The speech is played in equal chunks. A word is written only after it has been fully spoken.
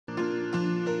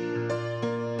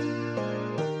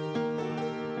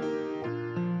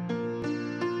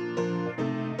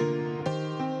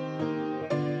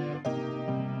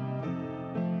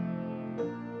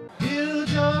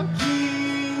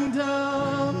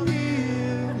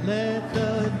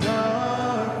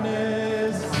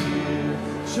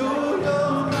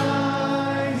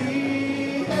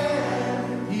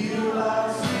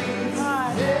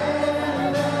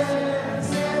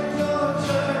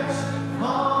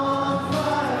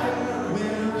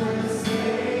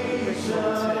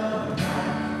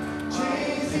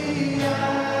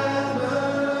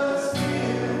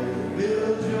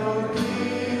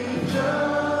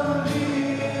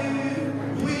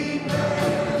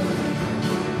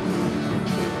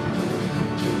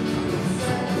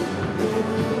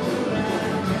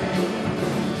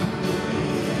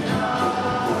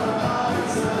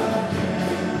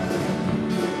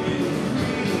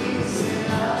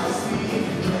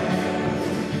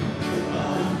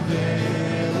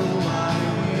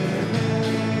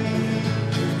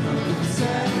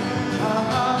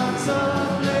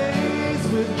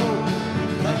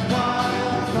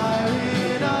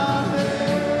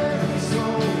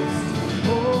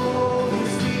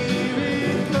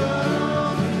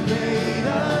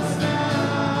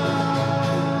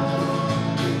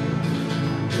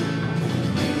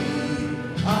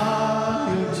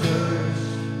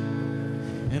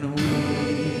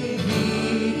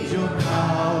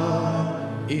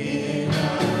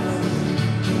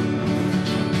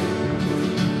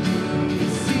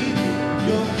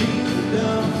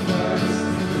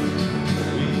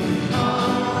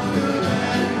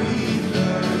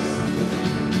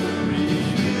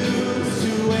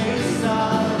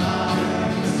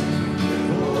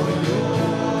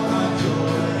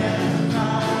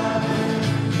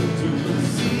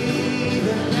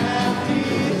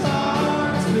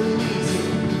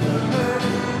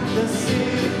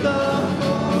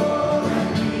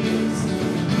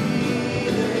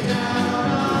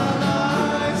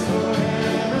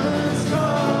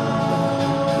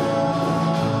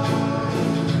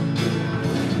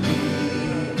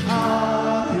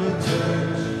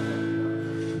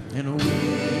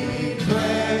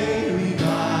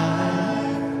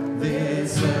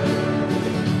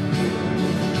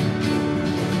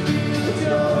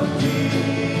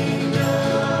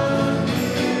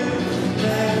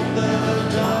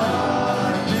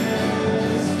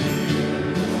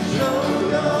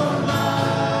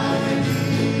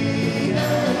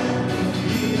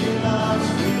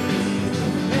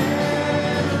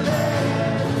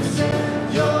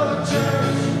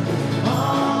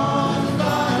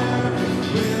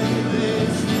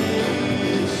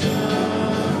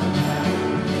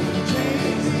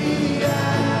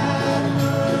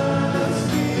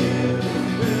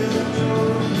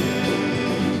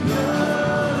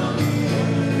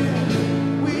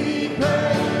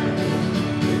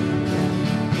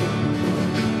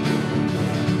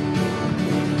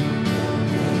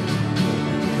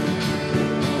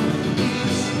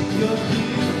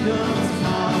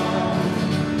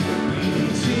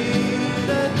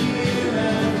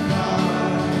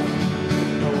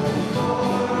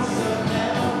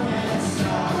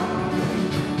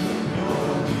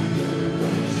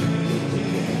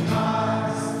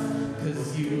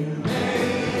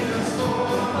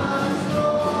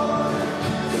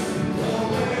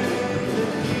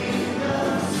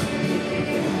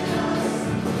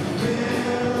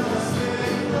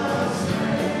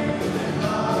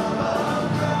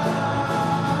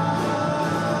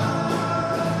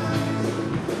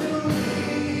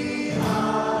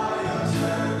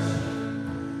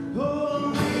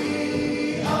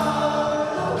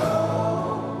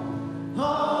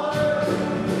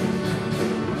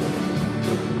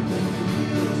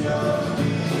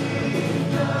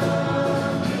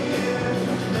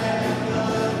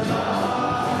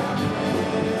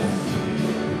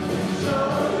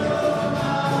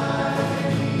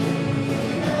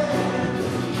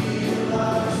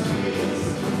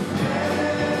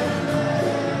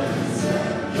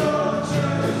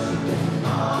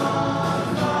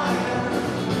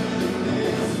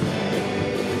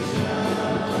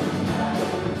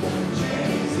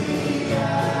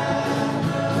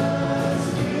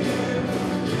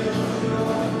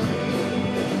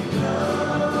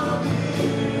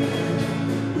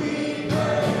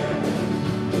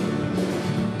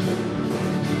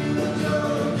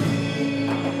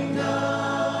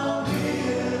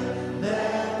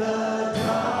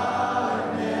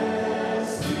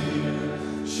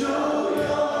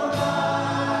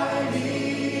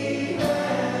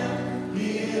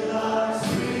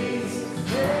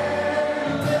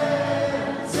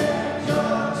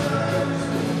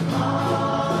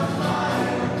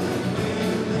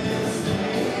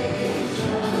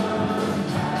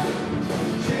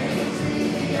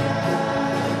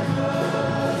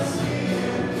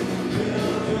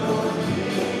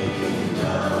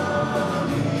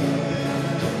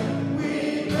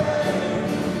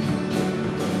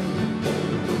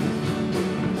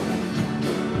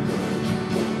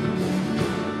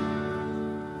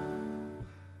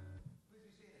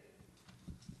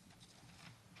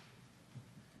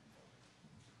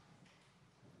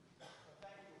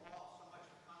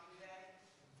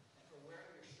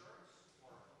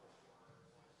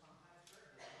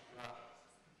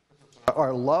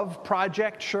our Love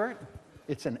Project shirt.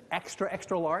 It's an extra,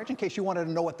 extra large, in case you wanted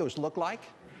to know what those look like.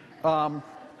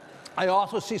 I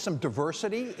also see some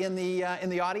diversity in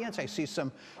the audience. I see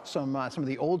some of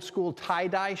the old school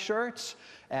tie-dye shirts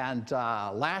and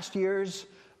last year's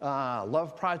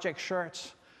Love Project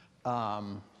shirts.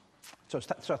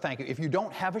 So thank you. If you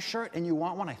don't have a shirt and you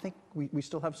want one, I think we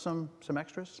still have some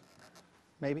extras,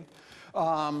 maybe.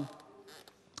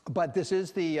 But this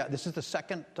is the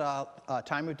second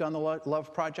time we've done the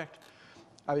Love Project.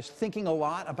 I was thinking a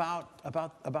lot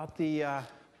about the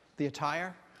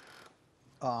attire.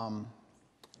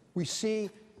 We see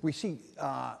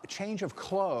change of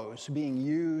clothes being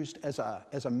used as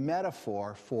a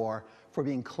metaphor for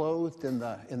being clothed in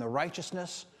the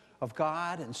righteousness of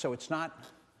God, and so it's not,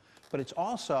 but it's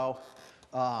also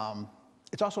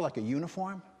like a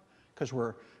uniform, because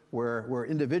we're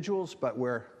individuals, but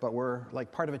we're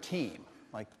like part of a team,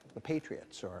 like the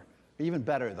Patriots, or even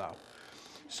better though.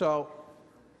 So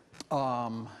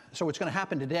what's going to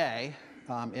happen today,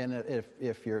 and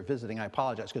if you're visiting, I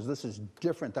apologize, because this is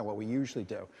different than what we usually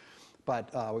do.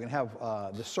 But we're going to have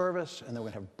the service, and then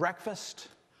we're going to have breakfast.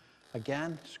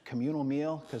 Again, it's a communal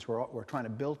meal, because we're trying to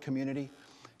build community.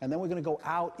 And then we're going to go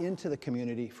out into the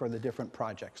community for the different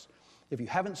projects. If you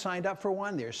haven't signed up for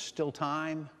one, there's still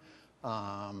time.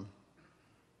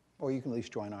 Or you can at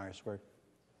least join ours.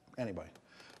 Anyway.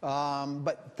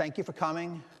 But thank you for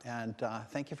coming, and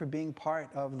thank you for being part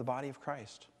of the body of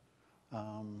Christ.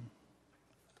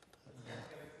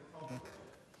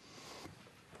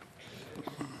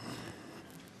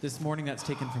 This morning, that's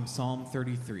taken from Psalm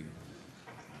 33.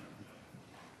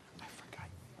 I forgot.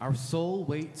 Our soul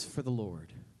waits for the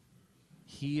Lord.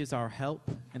 He is our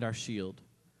help and our shield.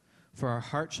 For our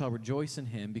heart shall rejoice in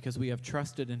him, because we have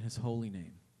trusted in his holy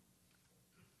name.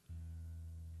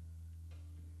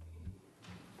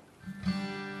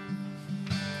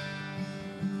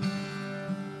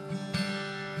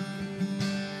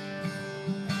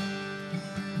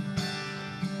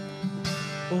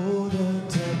 Oh, the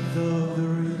depth of the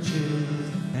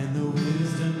riches and the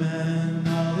wisdom and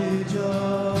knowledge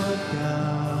of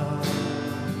God.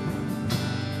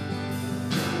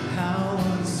 How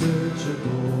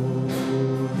unsearchable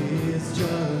his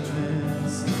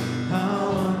judgments,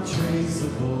 how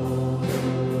untraceable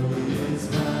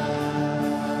his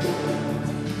mind.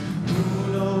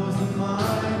 Who knows the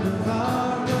mind of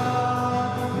our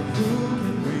God, and who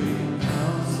can bring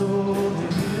counsel to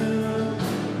him?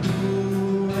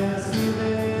 Who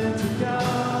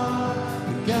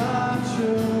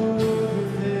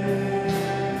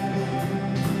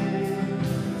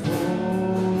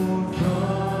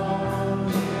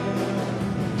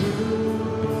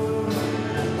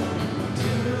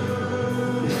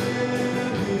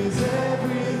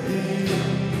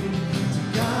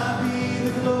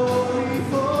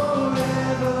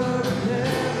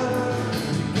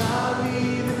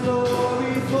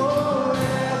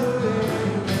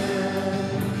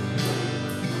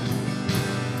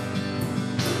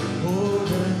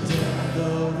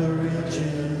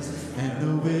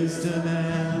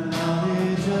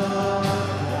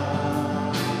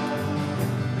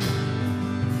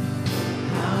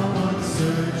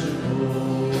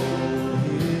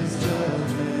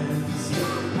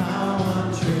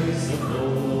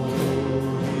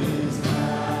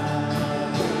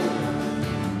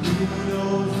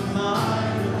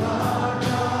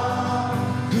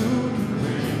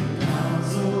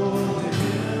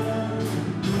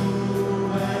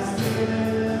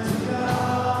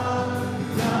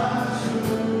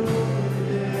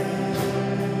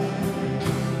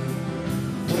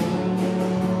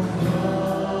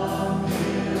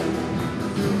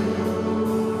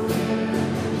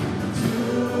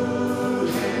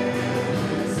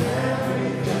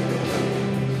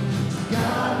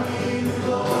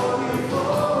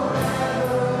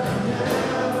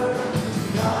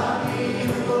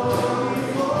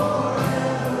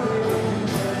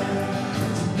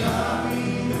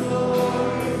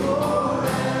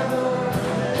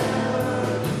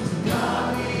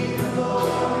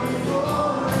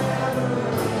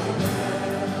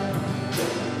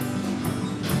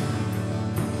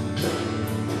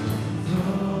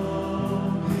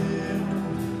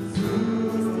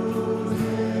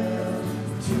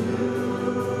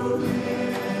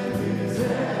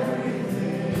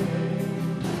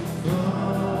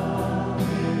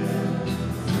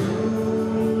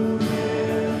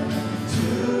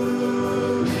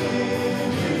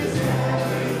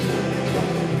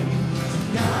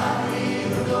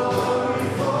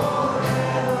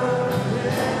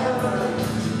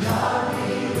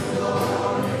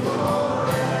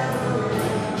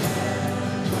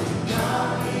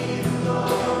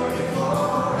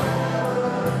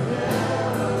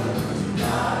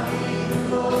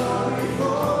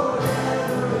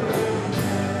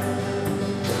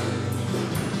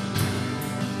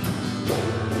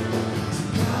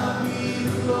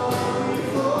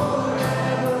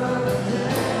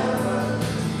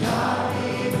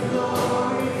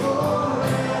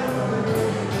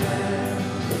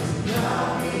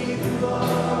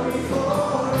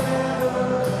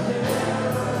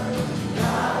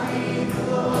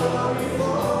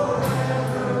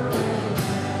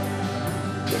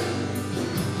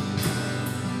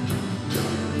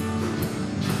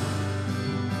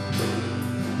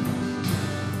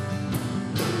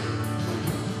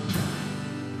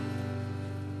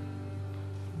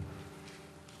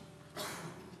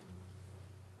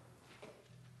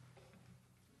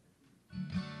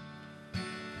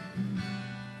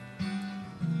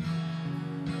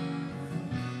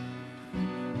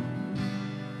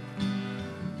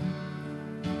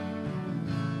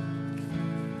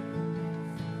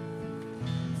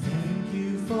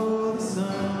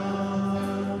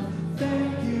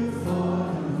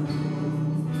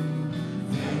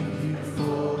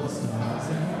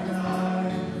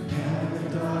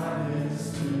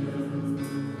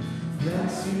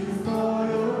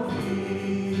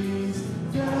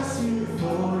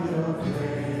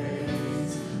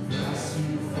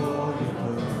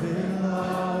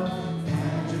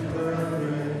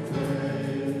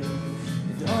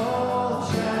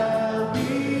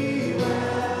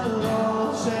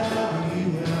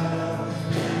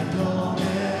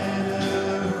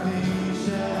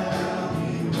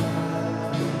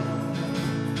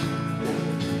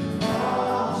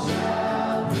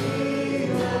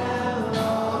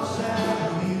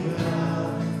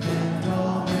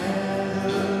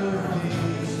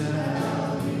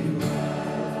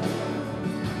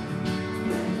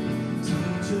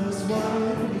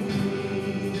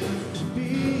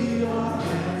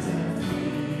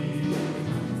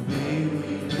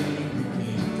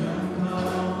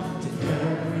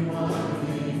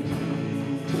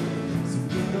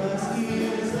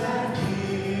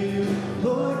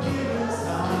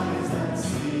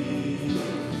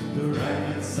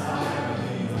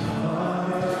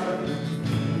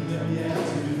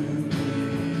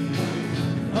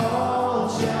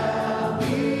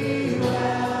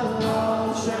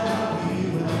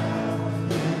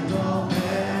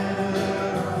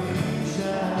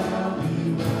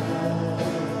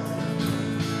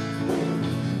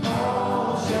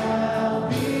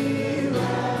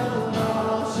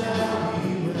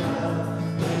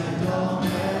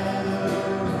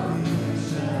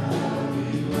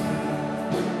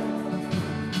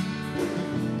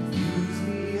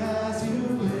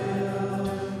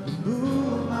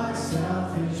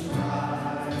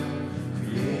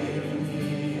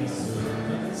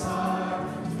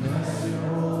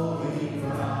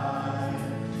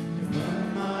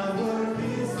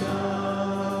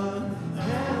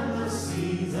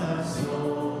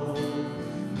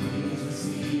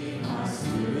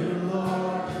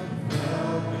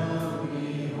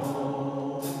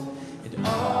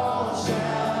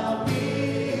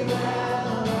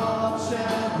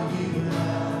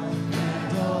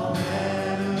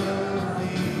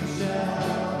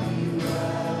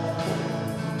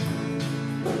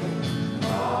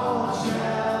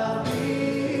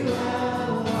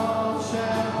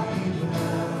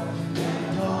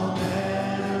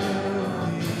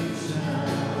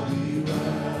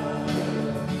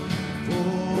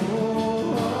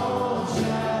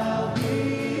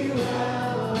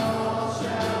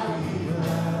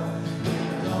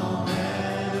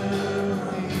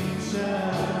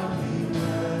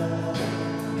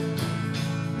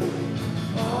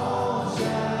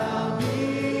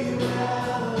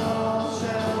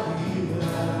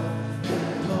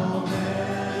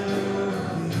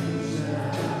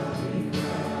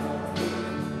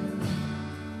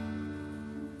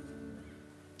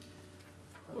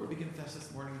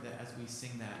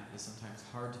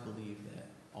hard to believe that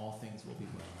all things will be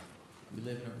well. We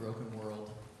live in a broken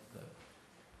world. The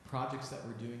projects that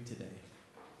we're doing today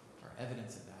are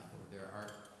evidence of that, Lord. There are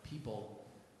people,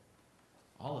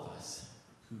 all of us,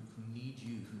 who need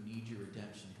you, who need your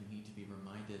redemption, who need to be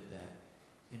reminded that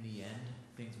in the end,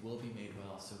 things will be made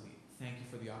well. So we thank you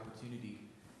for the opportunity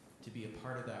to be a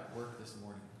part of that work this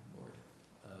morning, Lord,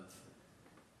 of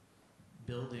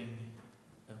building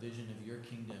a vision of your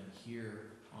kingdom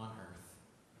here on earth,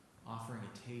 offering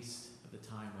a taste of the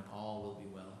time when all will be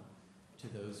well to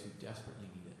those who desperately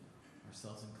need it,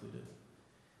 ourselves included.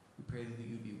 We pray that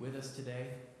you would be with us today,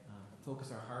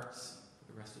 focus our hearts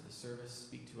for the rest of the service,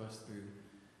 speak to us through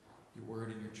your word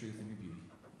and your truth and your beauty.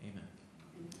 Amen.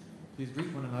 Please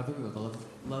greet one another with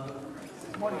love of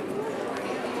Christ. Morning.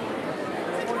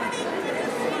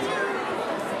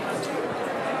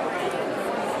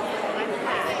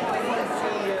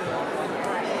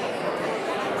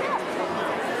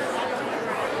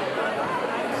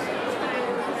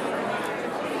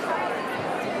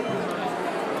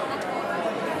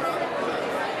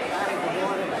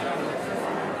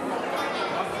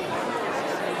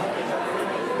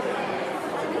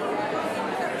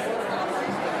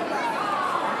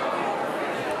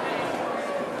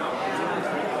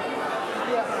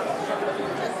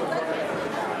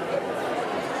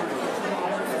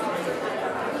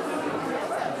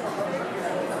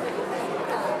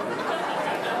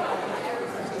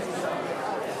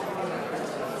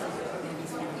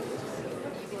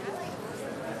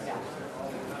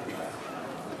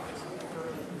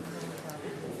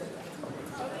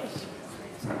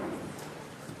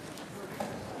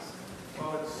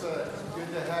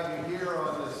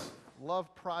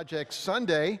 Project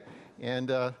Sunday, and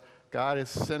God is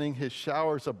sending his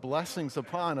showers of blessings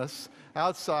upon us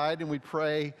outside, and we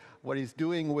pray what he's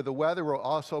doing with the weather will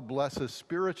also bless us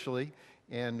spiritually,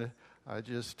 and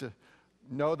just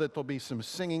know that there'll be some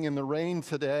singing in the rain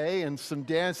today and some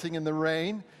dancing in the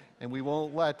rain, and we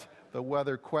won't let the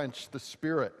weather quench the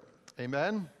Spirit.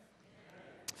 Amen?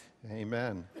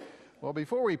 Amen. Well,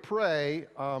 before we pray,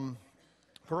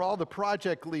 for all the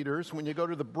project leaders, when you go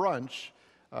to the brunch,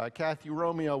 Kathy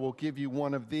Romeo will give you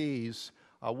one of these.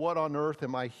 What on earth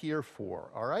am I here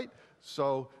for? All right?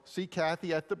 So see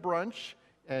Kathy at the brunch,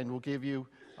 and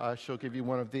she'll give you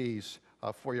one of these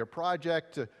for your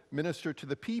project to minister to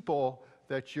the people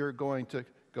that you're going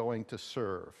to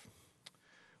serve.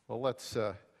 Well, let's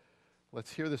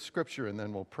hear the scripture, and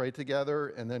then we'll pray together,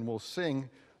 and then we'll sing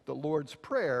the Lord's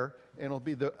Prayer, and it'll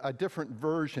be a different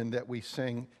version that we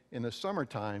sing in the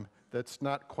summertime that's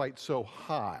not quite so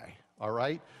high, all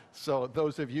right? So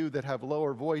those of you that have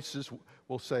lower voices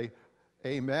will say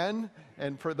amen,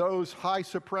 and for those high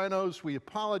sopranos, we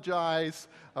apologize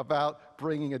about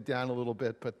bringing it down a little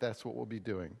bit, but that's what we'll be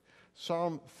doing.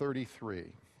 Psalm 33.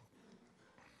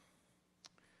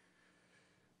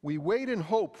 We wait in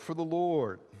hope for the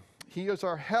Lord. He is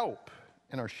our help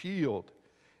and our shield.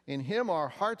 In him our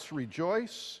hearts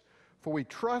rejoice, for we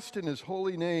trust in his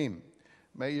holy name.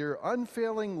 May your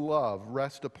unfailing love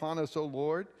rest upon us, O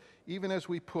Lord, even as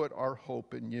we put our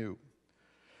hope in you.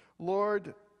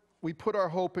 Lord, we put our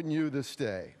hope in you this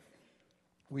day.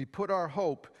 We put our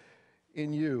hope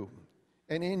in you,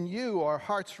 and in you our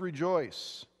hearts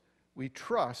rejoice. We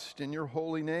trust in your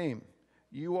holy name.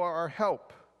 You are our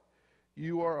help.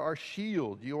 You are our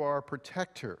shield. You are our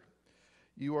protector.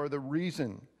 You are the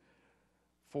reason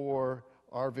for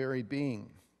our very being.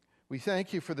 We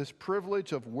thank you for this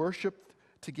privilege of worship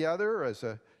together as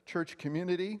a church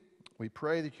community. We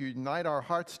pray that you unite our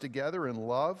hearts together in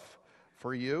love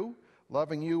for you,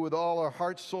 loving you with all our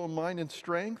heart, soul, mind, and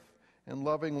strength, and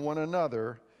loving one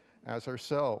another as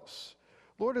ourselves.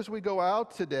 Lord, as we go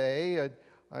out today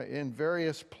in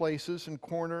various places and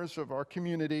corners of our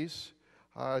communities,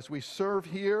 as we serve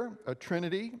here at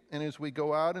Trinity, and as we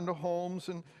go out into homes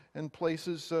and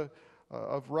places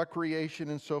of recreation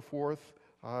and so forth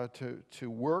to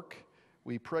work,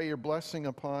 we pray your blessing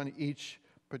upon each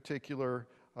particular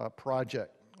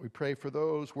project. We pray for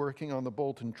those working on the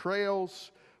Bolton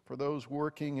trails, for those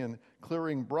working in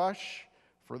clearing brush,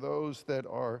 for those that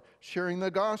are sharing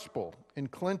the gospel in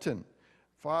Clinton.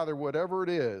 Father, whatever it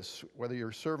is, whether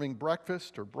you're serving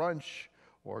breakfast or brunch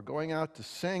or going out to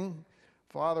sing,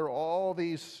 Father, all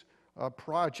these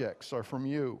projects are from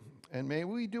you. And may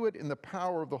we do it in the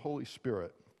power of the Holy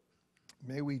Spirit.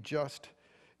 May we just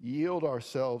yield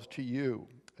ourselves to you.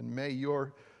 And may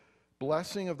your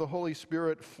blessing of the Holy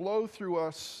Spirit flow through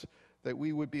us, that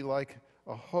we would be like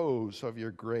a hose of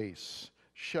your grace,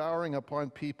 showering upon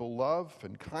people love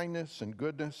and kindness and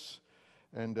goodness.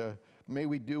 And may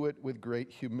we do it with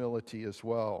great humility as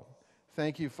well.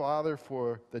 Thank you, Father,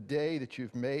 for the day that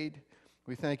you've made.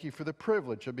 We thank you for the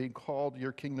privilege of being called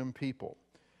your kingdom people.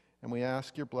 And we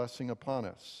ask your blessing upon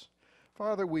us.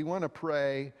 Father, we want to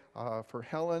pray for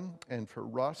Helen and for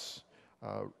Russ.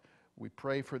 We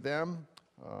pray for them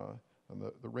and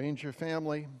the Ranger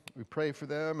family. We pray for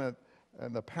them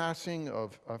and the passing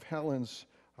of Helen's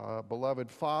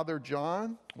beloved father,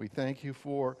 John. We thank you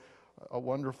for a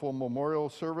wonderful memorial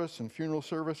service and funeral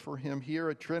service for him here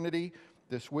at Trinity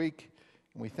this week.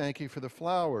 And we thank you for the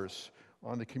flowers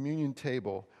on the communion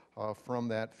table from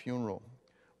that funeral.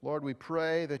 Lord, we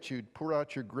pray that you'd pour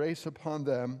out your grace upon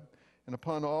them and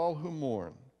upon all who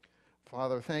mourn.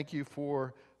 Father, thank you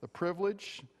for the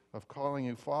privilege of calling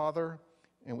you Father,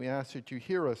 and we ask that you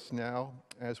hear us now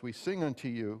as we sing unto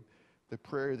you the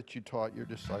prayer that you taught your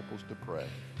disciples to pray.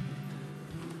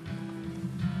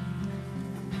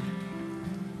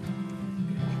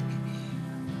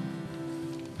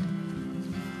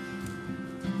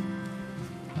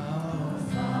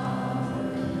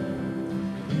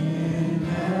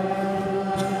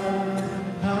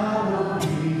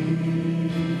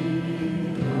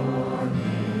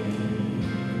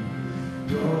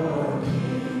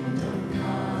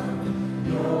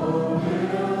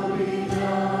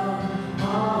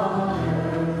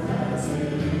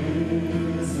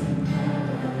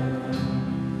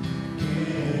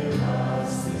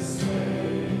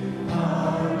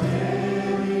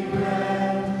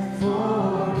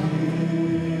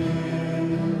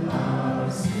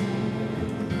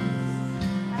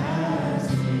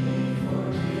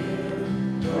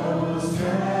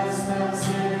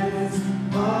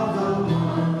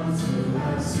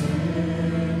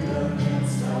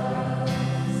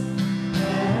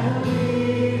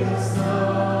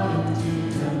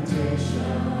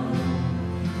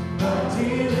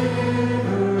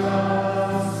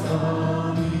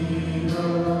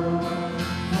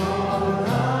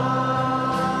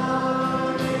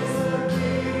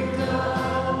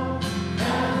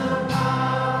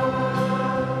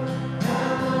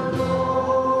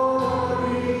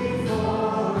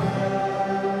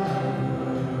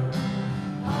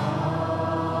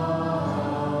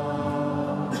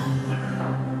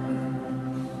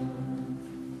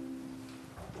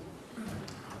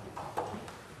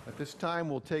 This time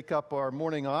we'll take up our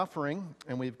morning offering,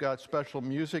 and we've got special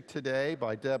music today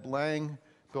by Deb Lang,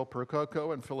 Bill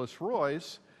Percoco, and Phyllis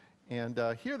Royce. And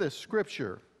hear this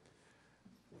scripture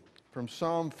from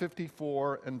Psalm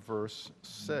 54 and verse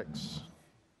 6.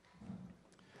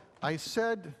 I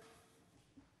said,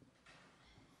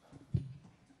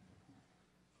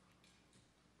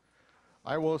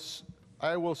 I will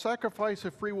sacrifice a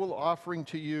freewill offering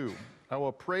to you. I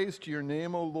will praise to your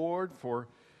name, O Lord, for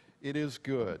it is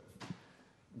good.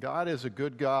 God is a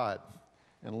good God,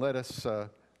 and let us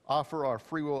offer our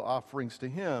freewill offerings to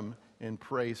him in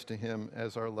praise to him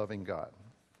as our loving God.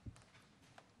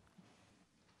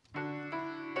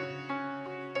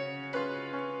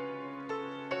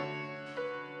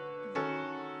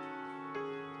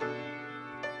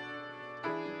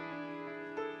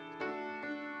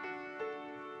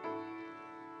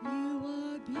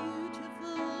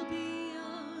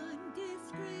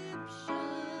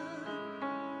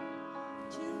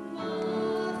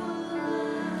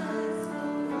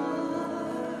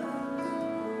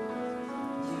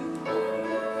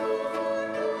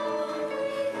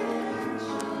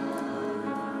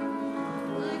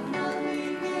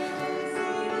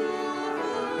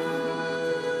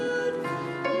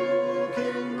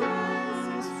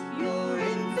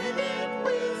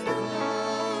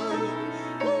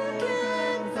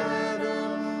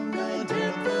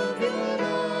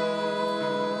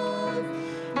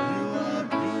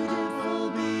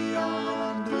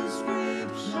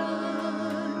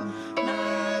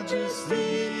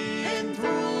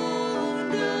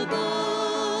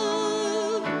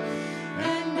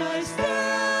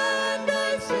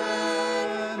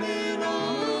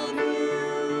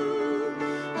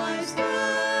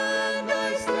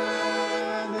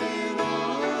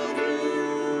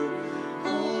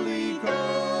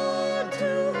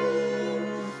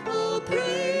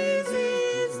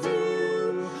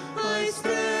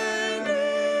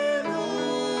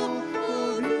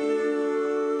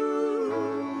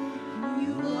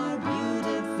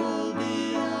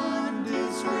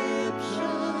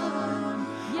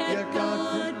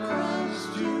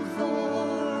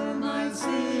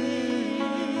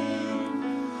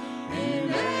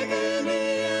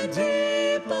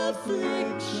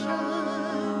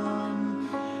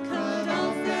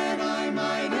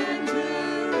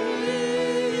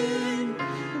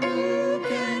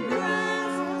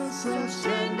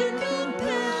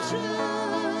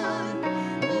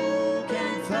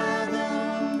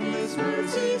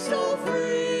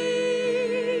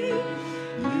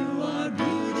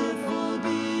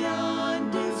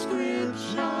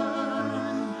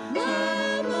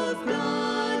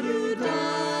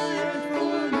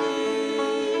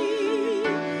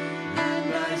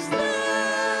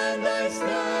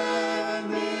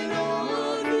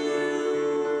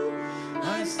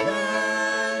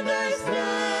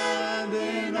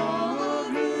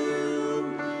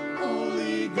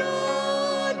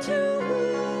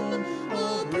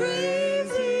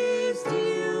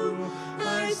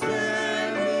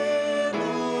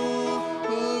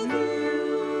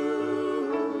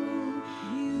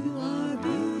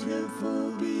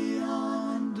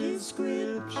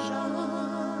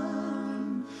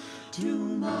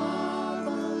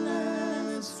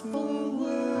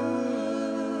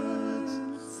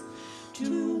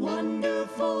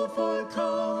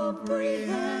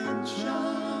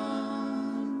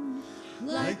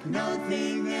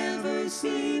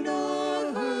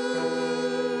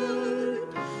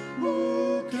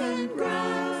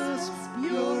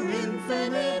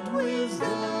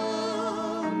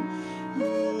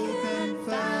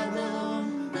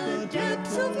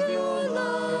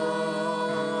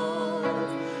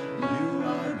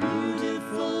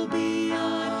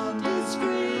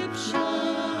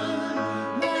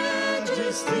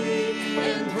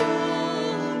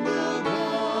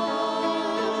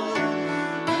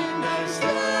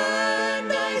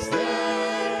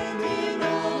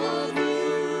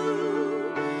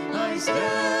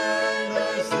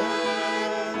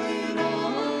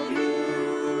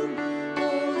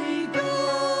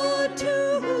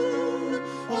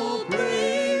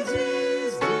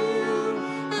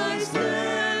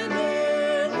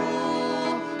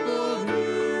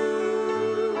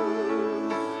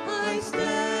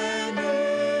 Stand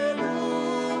in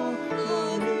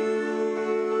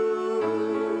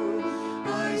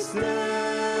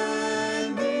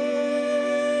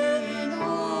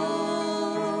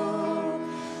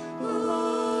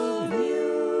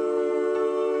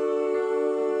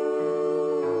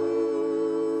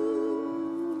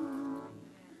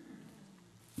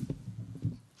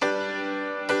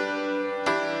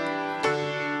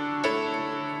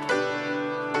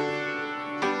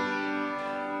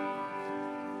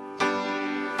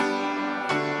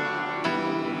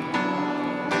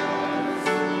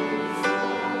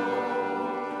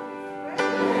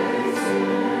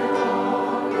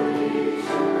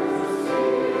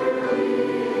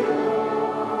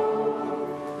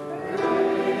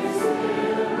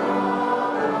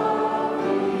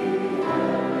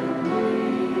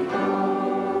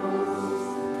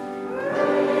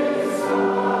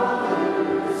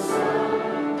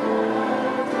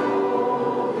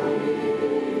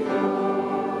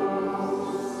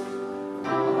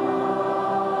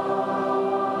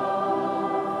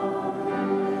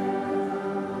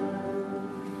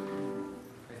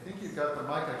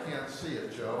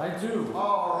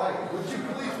right, would you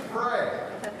please pray?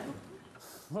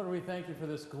 Lord, we thank you for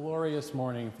this glorious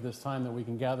morning, for this time that we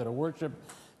can gather to worship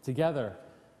together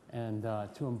and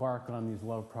to embark on these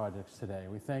love projects today.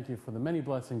 We thank you for the many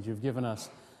blessings you've given us,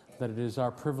 that it is our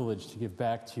privilege to give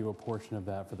back to you a portion of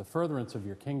that for the furtherance of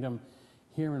your kingdom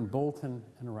here in Bolton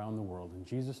and around the world. In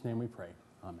Jesus' name we pray.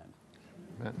 Amen.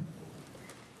 Amen.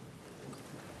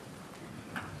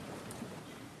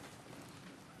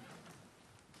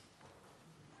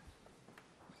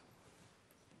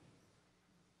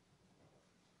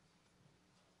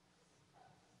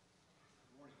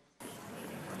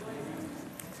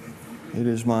 It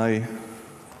is my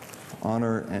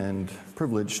honor and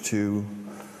privilege to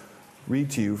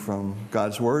read to you from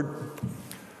God's Word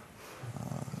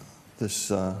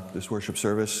this worship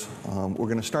service. We're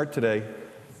going to start today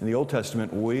in the Old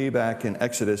Testament, way back in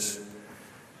Exodus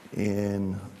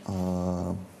in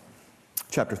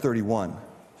chapter 31,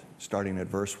 starting at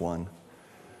verse 1.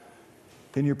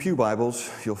 In your pew Bibles,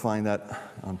 you'll find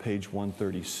that on page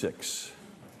 136.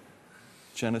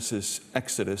 Genesis,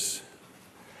 Exodus,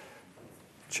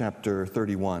 chapter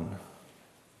 31.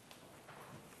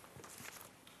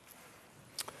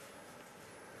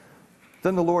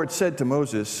 Then the Lord said to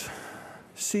Moses,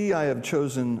 "See, I have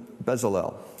chosen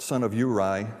Bezalel, son of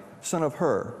Uri, son of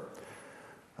Hur,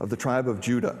 of the tribe of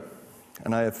Judah,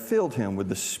 and I have filled him with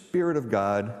the Spirit of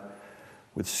God,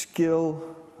 with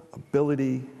skill,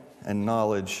 ability, and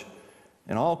knowledge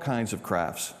in all kinds of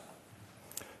crafts,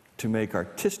 to make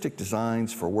artistic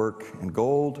designs for work in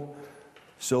gold,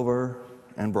 silver,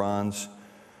 and bronze,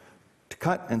 to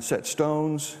cut and set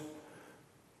stones,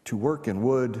 to work in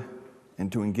wood,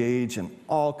 and to engage in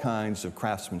all kinds of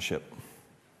craftsmanship.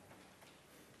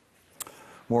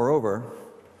 Moreover,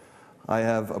 I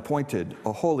have appointed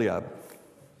Aholiab,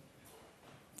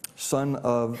 son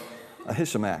of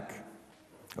Ahisamach,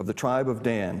 of the tribe of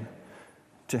Dan,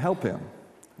 to help him,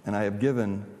 and I have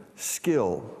given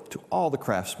skill to all the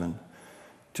craftsmen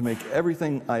to make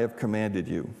everything I have commanded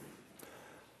you: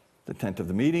 the tent of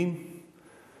the meeting,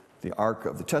 the ark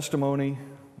of the testimony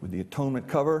with the atonement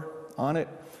cover on it,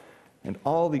 and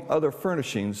all the other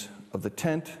furnishings of the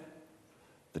tent,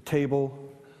 the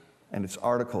table and its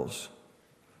articles,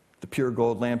 the pure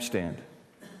gold lampstand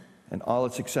and all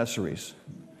its accessories,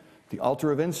 the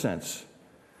altar of incense,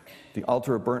 the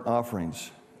altar of burnt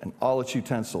offerings and all its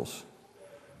utensils,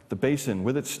 the basin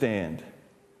with its stand,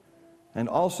 and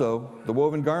also the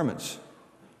woven garments,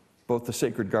 both the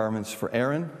sacred garments for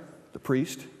Aaron, the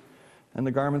priest, and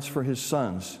the garments for his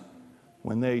sons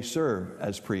when they serve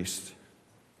as priests,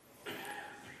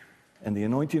 and the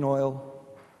anointing oil,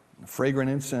 the fragrant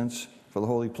incense for the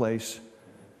holy place.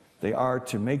 They are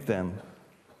to make them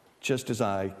just as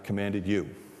I commanded you."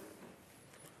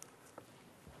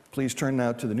 Please turn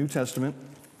now to the New Testament,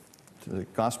 to the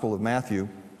Gospel of Matthew,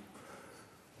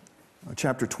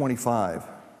 chapter 25.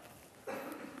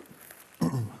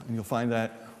 And you'll find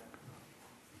that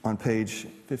on page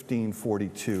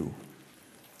 1542.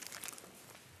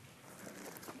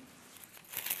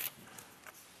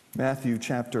 Matthew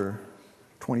chapter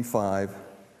 25,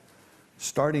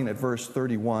 starting at verse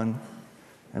 31,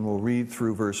 and we'll read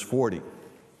through verse 40.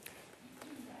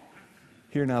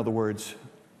 Hear now the words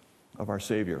of our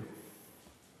Savior.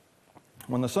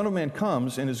 "When the Son of Man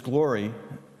comes in his glory,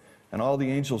 and all the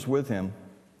angels with him,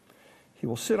 he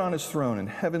will sit on his throne in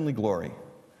heavenly glory.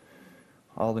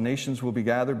 All the nations will be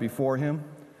gathered before him,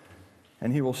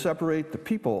 and he will separate the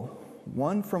people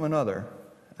one from another,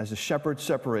 as a shepherd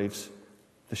separates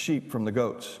the sheep from the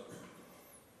goats.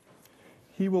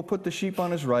 He will put the sheep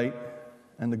on his right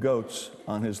and the goats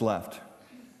on his left.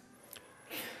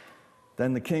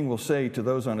 Then the king will say to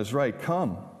those on his right,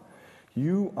 'Come,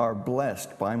 you are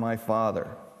blessed by my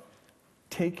Father.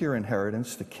 Take your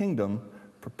inheritance, the kingdom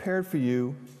prepared for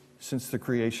you since the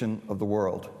creation of the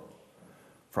world.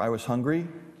 For I was hungry,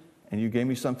 and you gave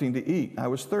me something to eat. I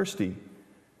was thirsty,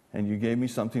 and you gave me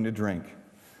something to drink.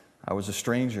 I was a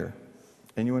stranger,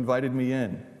 and you invited me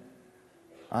in.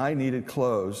 I needed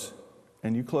clothes,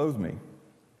 and you clothed me.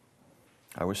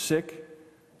 I was sick,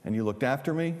 and you looked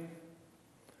after me.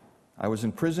 I was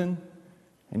in prison,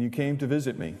 and you came to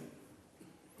visit me.'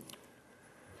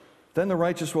 Then the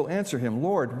righteous will answer him,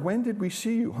 'Lord, when did we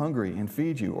see you hungry and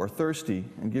feed you, or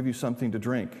thirsty and give you something to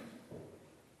drink?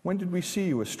 When did we see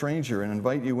you a stranger and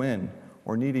invite you in,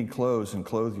 or needing clothes and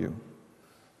clothe you?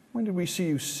 When did we see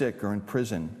you sick or in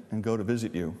prison and go to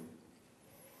visit you?'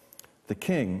 The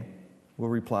king will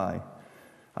reply,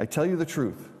 'I tell you the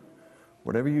truth,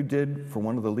 whatever you did for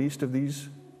one of the least of these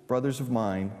brothers of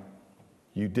mine,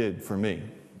 you did for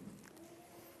me.'"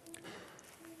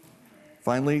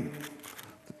 Finally,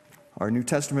 our New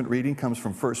Testament reading comes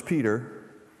from 1 Peter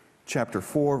chapter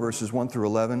 4, verses 1 through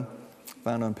 11,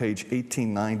 found on page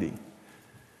 1890.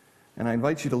 And I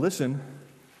invite you to listen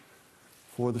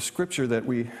for the scripture that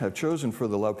we have chosen for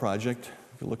the Love Project.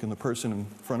 If you look in the person in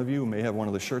front of you who may have one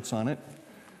of the shirts on,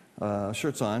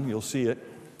 you'll see it.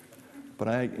 But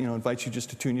I invite you just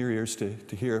to tune your ears to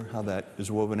hear how that is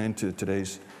woven into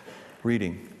today's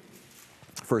reading.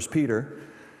 1 Peter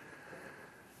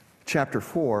chapter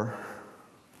 4,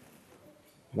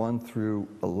 1 through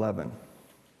 11.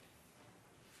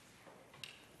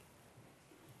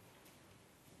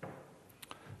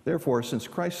 Therefore, since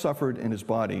Christ suffered in his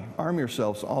body, arm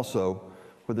yourselves also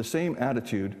with the same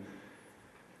attitude,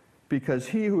 because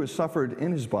he who has suffered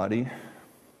in his body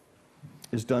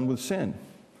is done with sin.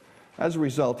 As a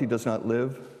result, he does not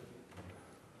live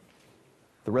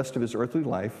the rest of his earthly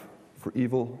life for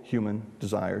evil human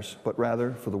desires, but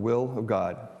rather for the will of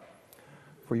God.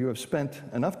 For you have spent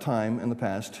enough time in the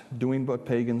past doing what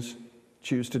pagans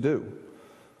choose to do,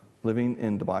 living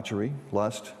in debauchery,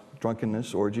 lust,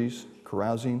 drunkenness, orgies,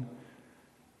 carousing,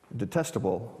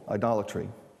 detestable idolatry.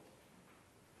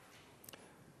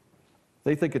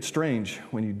 They think it strange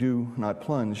when you do not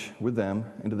plunge with them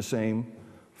into the same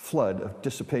flood of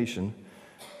dissipation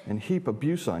and heap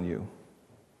abuse on you.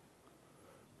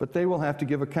 But they will have to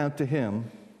give account to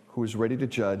him who is ready to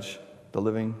judge the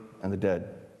living and the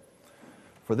dead.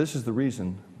 For this is the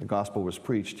reason the gospel was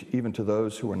preached even to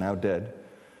those who are now dead,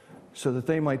 so that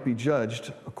they might be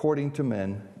judged according to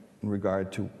men in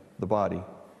regard to the body,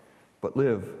 but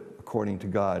live according to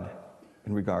God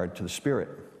in regard to the Spirit.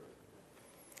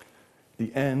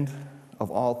 The end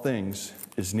of all things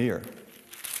is near.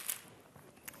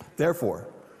 Therefore,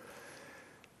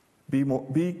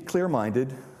 be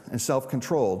clear-minded and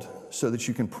self-controlled so that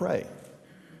you can pray.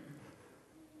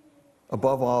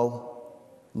 Above all,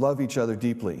 love each other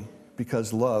deeply,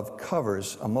 because love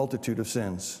covers a multitude of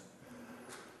sins.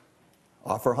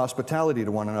 Offer hospitality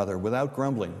to one another without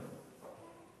grumbling.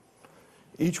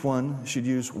 Each one should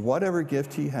use whatever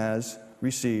gift he has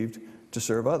received to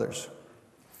serve others,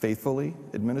 faithfully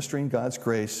administering God's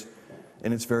grace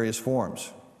in its various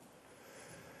forms.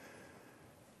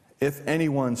 If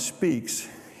anyone speaks,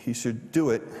 he should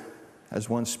do it as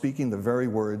one speaking the very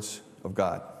words of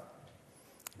God.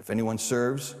 If anyone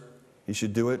serves, he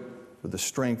should do it with the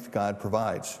strength God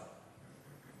provides,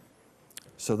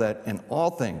 so that in all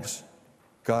things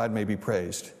God may be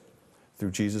praised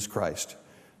through Jesus Christ.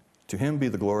 To him be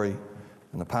the glory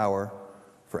and the power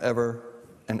forever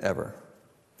and ever.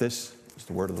 This is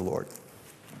the word of the Lord.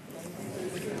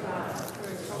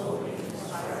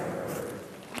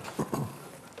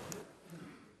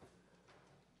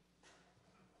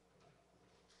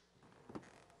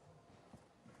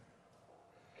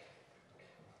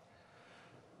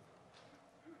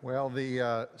 Well,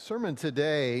 the sermon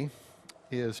today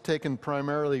is taken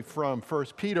primarily from 1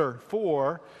 Peter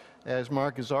 4, as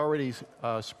Mark has already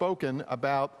spoken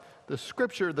about the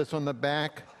scripture that's on the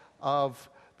back of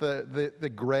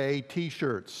the gray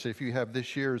T-shirts, if you have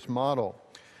this year's model.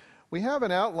 We have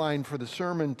an outline for the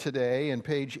sermon today in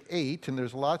page 8, and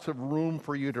there's lots of room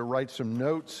for you to write some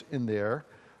notes in there.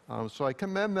 So I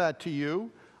commend that to you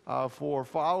for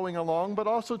following along, but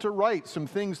also to write some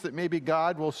things that maybe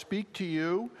God will speak to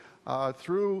you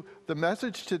through the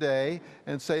message today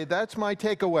and say, that's my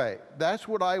takeaway. That's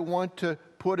what I want to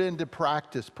put into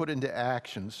practice, put into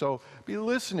action. So be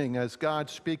listening as God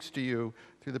speaks to you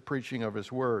through the preaching of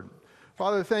his word.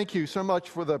 Father, thank you so much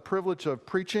for the privilege of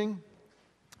preaching.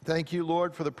 Thank you,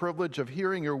 Lord, for the privilege of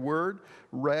hearing your word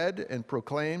read and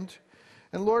proclaimed.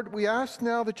 And Lord, we ask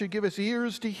now that you give us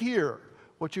ears to hear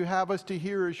what you have us to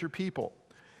hear as your people,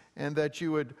 and that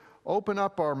you would open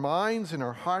up our minds and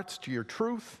our hearts to your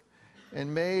truth,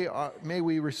 and may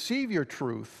we receive your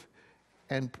truth,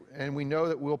 and we know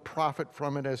that we'll profit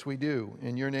from it as we do.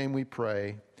 In your name we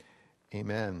pray,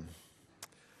 amen.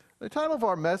 The title of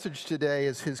our message today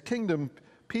is His Kingdom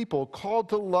People Called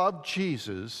to Love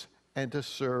Jesus and to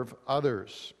Serve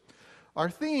Others. Our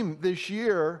theme this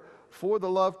year for the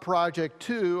Love Project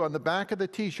 2 on the back of the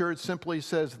t-shirt simply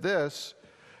says this: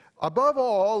 above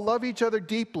all, love each other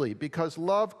deeply, because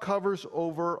love covers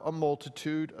over a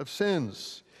multitude of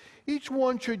sins. Each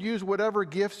one should use whatever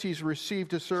gifts he's received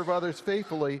to serve others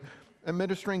faithfully,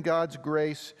 administering God's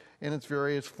grace in its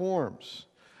various forms.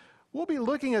 We'll be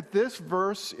looking at this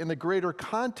verse in the greater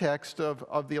context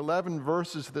of the 11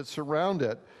 verses that surround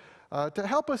it to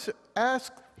help us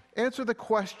answer the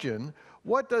question,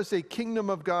 what does a kingdom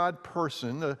of God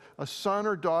person, a son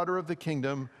or daughter of the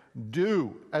kingdom,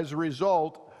 do as a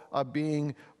result of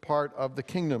being part of the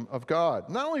kingdom of God?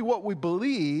 Not only what we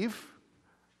believe,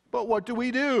 but what do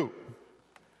we do?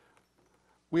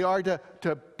 We are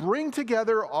to bring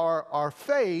together our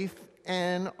faith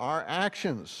and our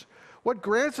actions. What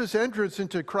grants us entrance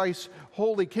into Christ's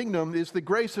holy kingdom is the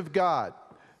grace of God.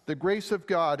 The grace of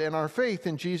God and our faith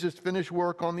in Jesus' finished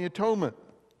work on the atonement,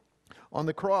 on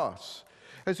the cross.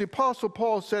 As the Apostle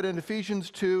Paul said in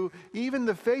Ephesians 2, even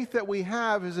the faith that we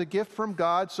have is a gift from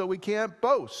God, so we can't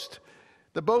boast.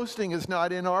 The boasting is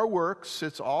not in our works.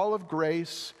 It's all of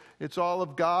grace. It's all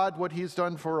of God, what He's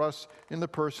done for us in the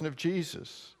person of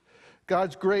Jesus.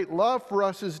 God's great love for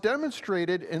us is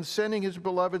demonstrated in sending His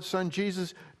beloved Son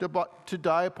Jesus to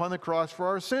die upon the cross for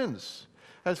our sins.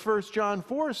 As 1 John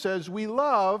 4 says, we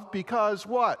love because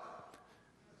what?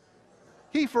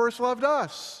 He first loved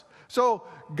us. So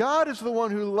God is the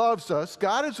one who loves us.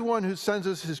 God is the one who sends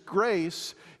us His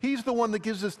grace. He's the one that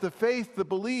gives us the faith to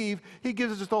believe. He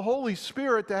gives us the Holy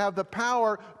Spirit to have the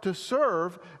power to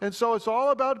serve. And so it's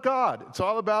all about God. It's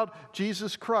all about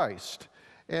Jesus Christ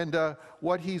and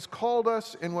what He's called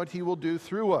us and what He will do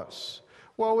through us.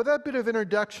 Well, with that bit of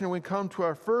introduction, we come to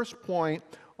our first point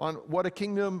on what a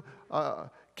kingdom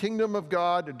of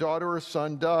God, a daughter or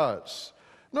son, does.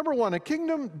 Number one, a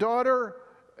kingdom daughter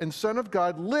and son of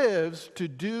God lives to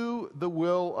do the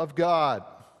will of God.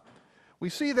 We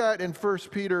see that in 1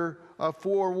 Peter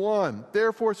 4:1.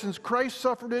 Therefore, since Christ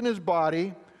suffered in His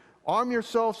body, arm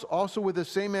yourselves also with the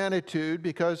same attitude,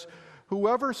 because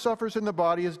whoever suffers in the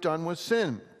body is done with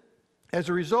sin. As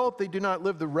a result, they do not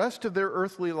live the rest of their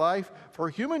earthly life for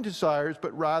human desires,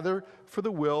 but rather for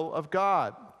the will of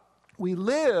God. We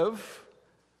live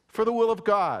for the will of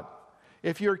God.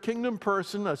 If you're a kingdom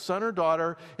person, a son or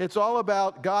daughter, it's all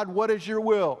about, God, what is your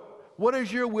will? What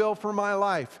is your will for my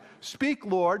life? Speak,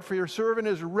 Lord, for your servant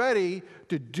is ready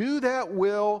to do that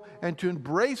will and to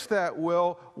embrace that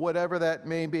will, whatever that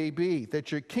may be,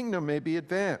 that your kingdom may be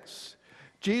advanced.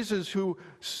 Jesus, who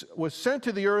was sent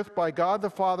to the earth by God the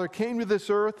Father, came to this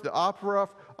earth to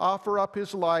offer up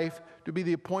His life to be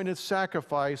the appointed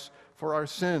sacrifice for our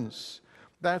sins.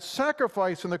 That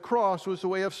sacrifice on the cross was a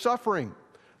way of suffering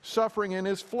in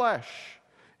His flesh,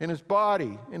 in His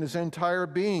body, in His entire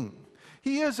being.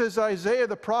 He is, as Isaiah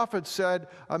the prophet said,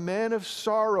 a man of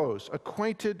sorrows,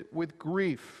 acquainted with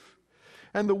grief.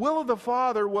 And the will of the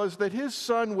Father was that His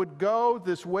Son would go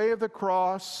this way of the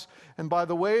cross, and by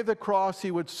the way of the cross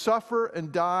He would suffer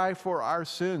and die for our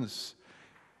sins.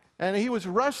 And He was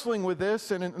wrestling with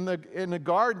this, and in the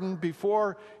garden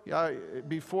before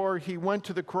He went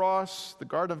to the cross, the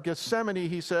Garden of Gethsemane,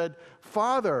 He said,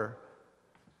 Father,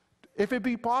 if it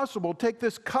be possible, take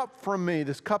this cup from me,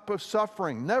 this cup of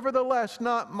suffering. Nevertheless,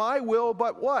 not my will,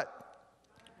 but what?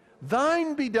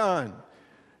 Thine be done.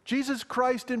 Jesus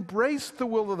Christ embraced the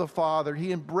will of the Father.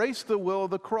 He embraced the will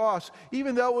of the cross,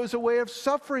 even though it was a way of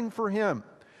suffering for Him.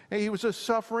 And He was a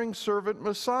suffering servant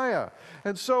Messiah.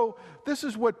 And so this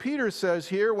is what Peter says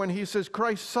here when he says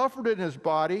Christ suffered in His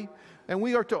body, and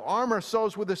we are to arm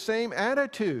ourselves with the same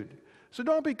attitude. So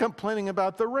don't be complaining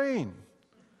about the rain.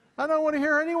 I don't want to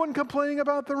hear anyone complaining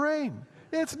about the rain.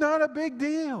 It's not a big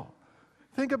deal.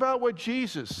 Think about what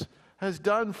Jesus has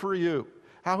done for you,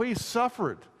 how He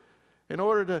suffered in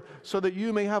order so that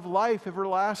you may have life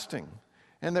everlasting,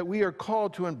 and that we are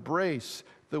called to embrace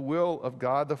the will of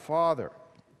God the Father.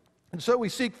 And so we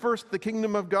seek first the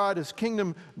kingdom of God as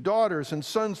kingdom daughters and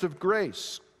sons of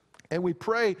grace. And we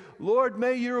pray, Lord,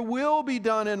 may your will be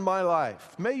done in my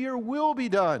life. May your will be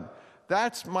done.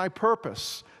 That's my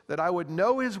purpose, that I would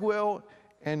know His will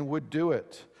and would do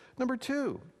it. Number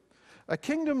two, a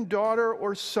kingdom daughter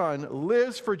or son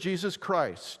lives for Jesus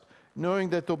Christ, knowing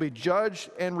that they'll be judged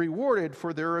and rewarded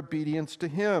for their obedience to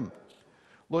Him.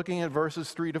 Looking at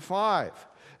verses 3 to 5.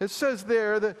 It says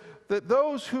there that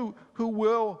those who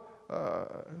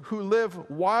live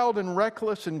wild and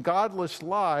reckless and godless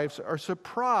lives are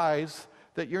surprised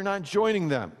that you're not joining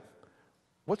them.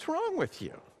 What's wrong with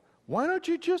you? Why don't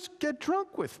you just get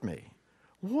drunk with me?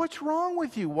 What's wrong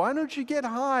with you? Why don't you get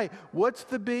high? What's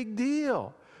the big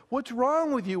deal? What's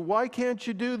wrong with you? Why can't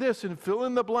you do this? And fill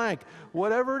in the blank.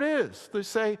 Whatever it is. They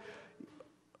say,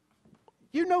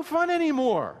 you're no fun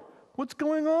anymore. What's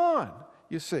going on?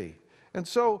 You see. And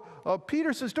so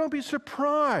Peter says, don't be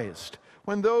surprised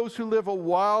when those who live a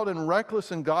wild and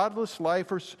reckless and godless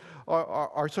life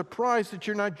are surprised that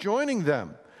you're not joining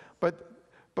them.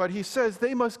 But he says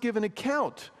they must give an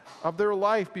account of their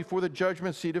life before the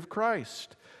judgment seat of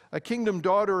Christ. A kingdom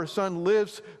daughter or son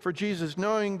lives for Jesus,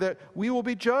 knowing that we will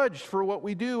be judged for what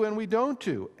we do and we don't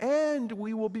do. And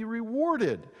we will be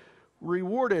rewarded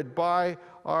by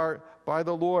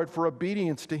the Lord for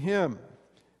obedience to Him.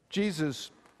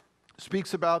 Jesus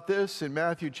speaks about this in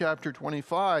Matthew chapter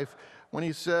 25 when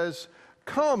He says,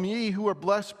 "Come, ye who are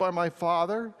blessed by my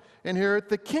Father, Inherit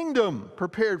the kingdom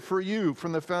prepared for you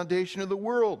from the foundation of the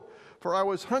world. For I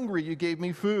was hungry, you gave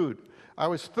me food. I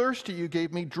was thirsty, you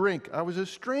gave me drink. I was a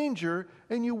stranger,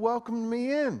 and you welcomed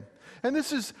me in. And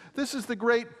this is the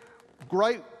great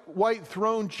white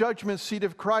throne judgment seat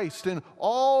of Christ. And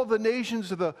all the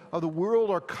nations of the world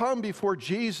are come before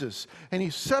Jesus. And he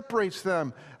separates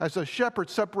them as a shepherd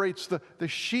separates the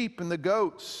sheep and the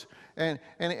goats. And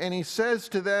he says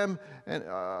to them,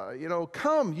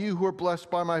 come, you who are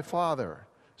blessed by my Father.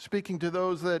 Speaking to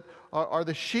those that are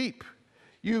the sheep.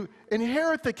 You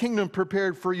inherit the kingdom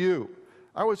prepared for you.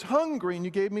 I was hungry, and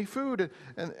you gave me food.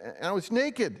 And I was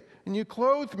naked, and you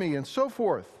clothed me, and so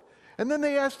forth. And then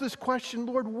they ask this question,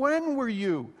 Lord, when were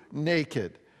you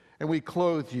naked, and we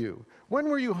clothed you? When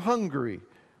were you hungry?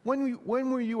 When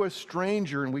were you a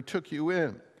stranger, and we took you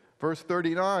in? Verse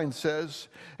 39 says,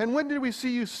 and when did we see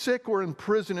you sick or in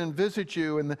prison and visit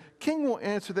you? And the king will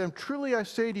answer them, truly I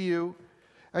say to you,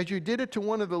 as you did it to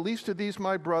one of the least of these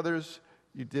my brothers,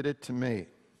 you did it to me.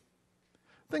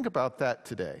 Think about that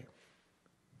today.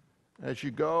 As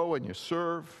you go and you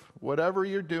serve, whatever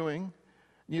you're doing,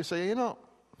 you say, I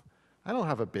don't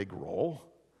have a big role.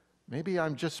 Maybe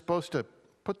I'm just supposed to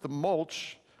put the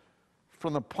mulch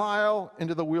from the pile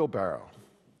into the wheelbarrow.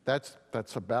 That's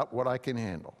about what I can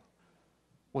handle.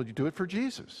 Well, you do it for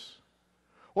Jesus.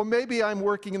 Or maybe I'm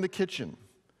working in the kitchen,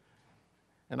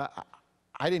 and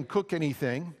I didn't cook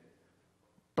anything,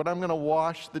 but I'm going to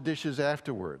wash the dishes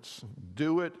afterwards.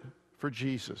 Do it for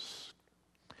Jesus.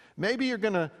 Maybe you're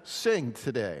going to sing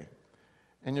today,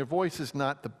 and your voice is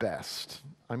not the best.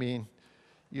 I mean,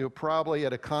 you're probably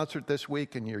at a concert this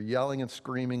week, and you're yelling and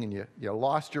screaming, and you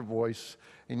lost your voice,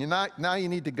 and now you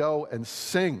need to go and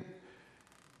sing.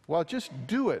 Well, just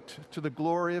do it to the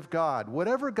glory of God.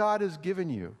 Whatever God has given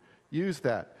you, use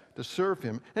that to serve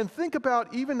him. And think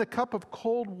about even a cup of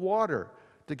cold water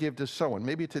to give to someone.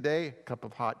 Maybe today, a cup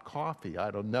of hot coffee,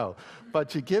 I don't know. But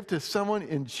to give to someone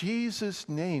in Jesus'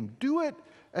 name. Do it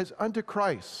as unto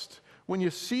Christ. When you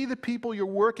see the people you're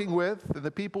working with, and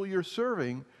the people you're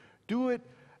serving, do it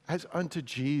as unto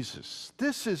Jesus.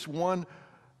 This is one,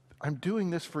 I'm doing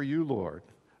this for you, Lord.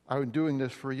 I'm doing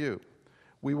this for you.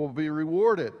 We will be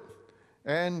rewarded,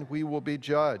 and we will be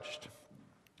judged.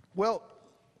 Well,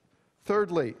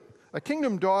 thirdly, a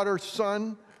kingdom daughter,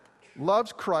 son,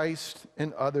 loves Christ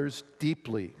and others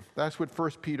deeply. That's what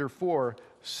 1 Peter 4,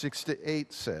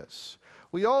 6-8 says.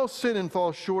 We all sin and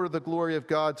fall short of the glory of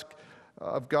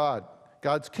God.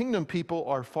 God's kingdom people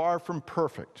are far from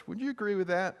perfect. Would you agree with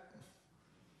that?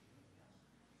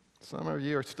 Some of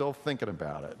you are still thinking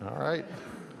about it, all right?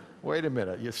 Wait a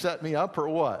minute, you set me up or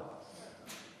what?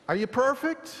 Are you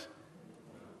perfect?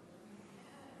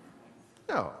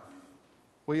 No.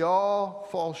 We all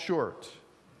fall short.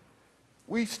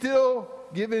 We still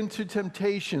give in to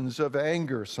temptations of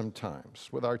anger sometimes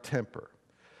with our temper.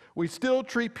 We still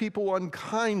treat people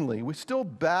unkindly. We still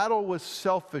battle with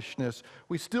selfishness.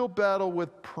 We still battle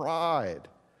with pride.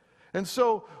 And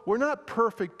so we're not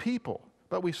perfect people,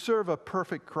 but we serve a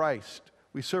perfect Christ.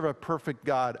 We serve a perfect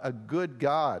God, a good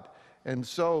God. And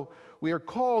so we are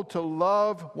called to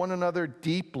love one another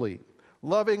deeply,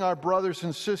 loving our brothers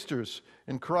and sisters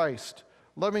in Christ,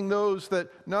 loving those that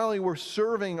not only we're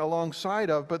serving alongside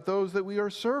of, but those that we are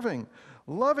serving,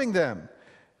 loving them.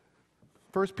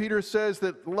 1 Peter says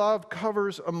that love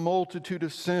covers a multitude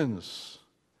of sins.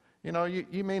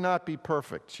 You may not be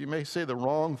perfect. You may say the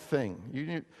wrong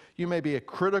thing. You may be a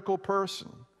critical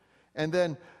person. And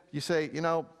then you say,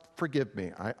 forgive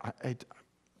me.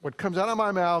 What comes out of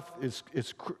my mouth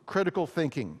is critical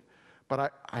thinking.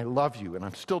 But I love you, and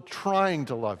I'm still trying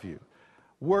to love you.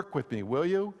 Work with me, will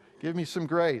you? Give me some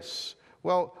grace.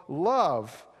 Well,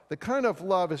 love, the kind of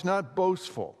love is not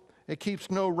boastful. It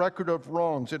keeps no record of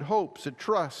wrongs. It hopes. It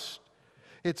trusts.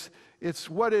 It's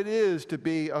what it is to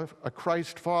be a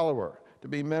Christ follower, to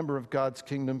be a member of God's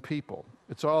kingdom people.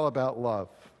 It's all about love.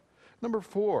 Number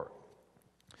 4,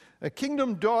 a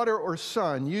kingdom daughter or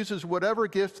son uses whatever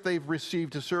gifts they've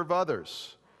received to serve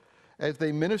others as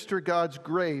they minister God's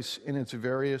grace in its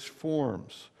various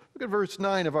forms. Look at verse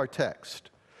 9 of our text.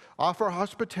 Offer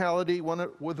hospitality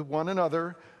with one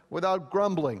another without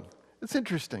grumbling. It's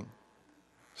interesting.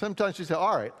 Sometimes you say,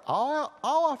 all right, I'll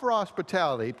offer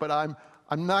hospitality, but I'm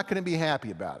not going to be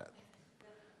happy about it.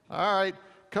 All right,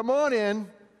 come on in,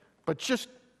 but just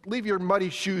leave your muddy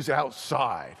shoes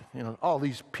outside. All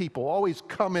these people always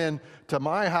come in to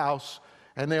my house,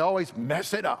 and they always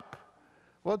mess it up.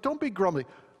 Well, don't be grumbling.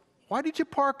 Why did you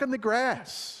park on the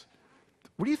grass?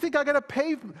 What do you think I got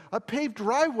a paved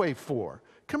driveway for?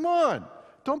 Come on,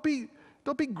 don't be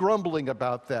grumbling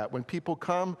about that when people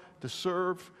come to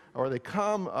serve or they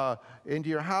come into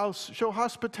your house, show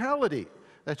hospitality.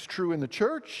 That's true in the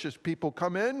church. As people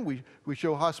come in, we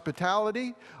show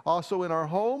hospitality. Also in our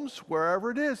homes,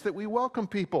 wherever it is that we welcome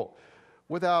people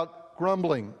without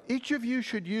grumbling. Each of you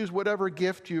should use whatever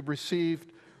gift you've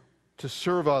received to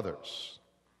serve others.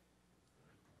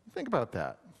 Think about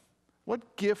that.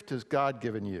 What gift has God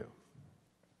given you?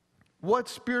 What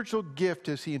spiritual gift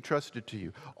has He entrusted to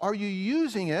you? Are you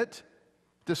using it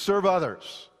to serve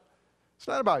others? It's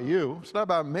not about you. It's not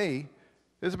about me.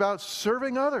 It's about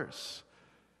serving others.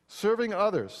 Serving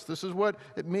others. This is what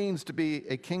it means to be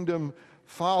a kingdom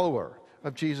follower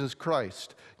of Jesus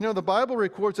Christ. You know, the Bible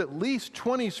records at least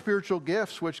 20 spiritual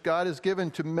gifts which God has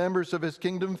given to members of His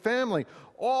kingdom family.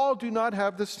 All do not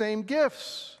have the same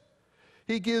gifts.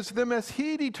 He gives them as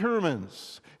He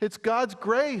determines. It's God's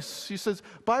grace. He says,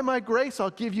 by my grace,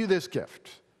 I'll give you this gift.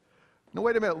 No,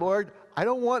 wait a minute, Lord. I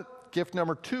don't want gift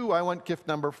number 2. I want gift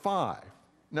number 5.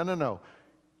 No.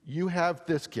 You have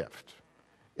this gift.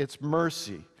 It's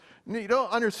mercy. You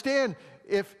don't understand,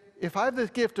 if I have this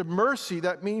gift of mercy,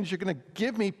 that means you're going to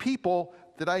give me people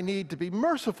that I need to be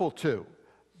merciful to.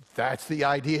 That's the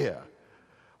idea.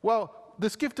 Well,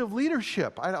 this gift of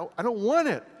leadership, I don't want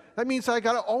it. That means I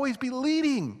got to always be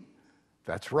leading.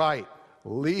 That's right,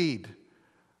 lead.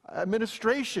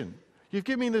 Administration. You've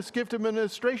given me this gift of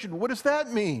administration. What does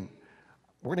that mean?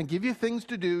 We're going to give you things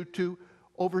to do to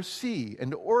oversee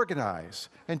and to organize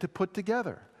and to put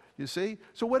together. You see?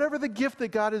 So whatever the gift that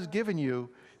God has given you,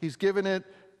 He's given it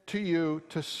to you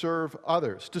to serve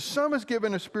others. To some is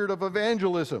given a spirit of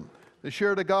evangelism, to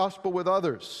share the gospel with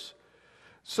others.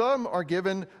 Some are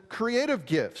given creative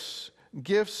gifts,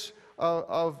 gifts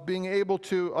of being able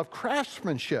to, of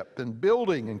craftsmanship and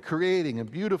building and creating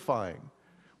and beautifying.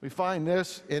 We find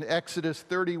this in Exodus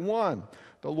 31.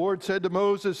 The Lord said to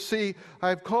Moses, see, I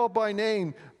have called by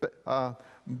name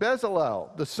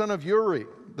Bezalel, the son of Uri,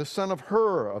 the son of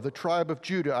Hur of the tribe of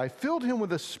Judah. I filled him with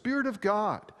the Spirit of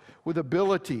God, with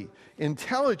ability,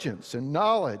 intelligence, and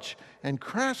knowledge, and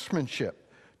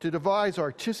craftsmanship, to devise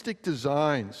artistic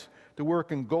designs, to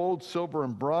work in gold, silver,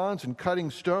 and bronze, and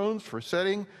cutting stones for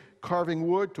setting, carving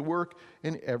wood, to work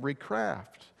in every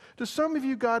craft. To some of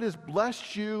you, God has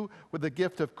blessed you with the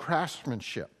gift of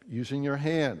craftsmanship, using your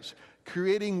hands,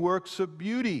 creating works of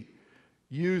beauty.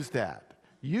 Use that.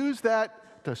 Use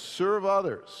that to serve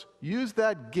others. Use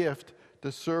that gift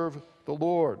to serve the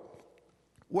Lord.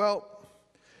 Well,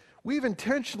 we've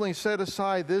intentionally set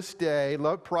aside this day,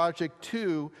 Love Project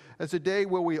 2, as a day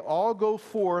where we all go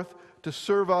forth to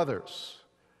serve others.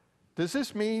 Does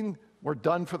this mean we're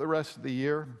done for the rest of the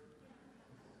year?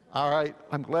 All right,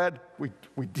 I'm glad we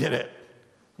did it.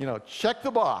 You know, check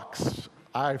the box.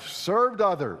 I've served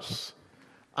others.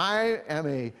 I am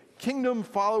a kingdom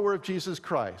follower of Jesus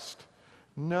Christ.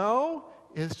 No,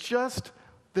 it's just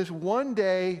this one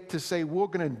day to say we're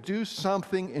going to do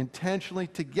something intentionally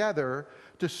together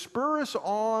to spur us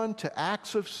on to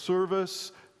acts of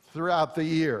service throughout the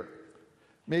year.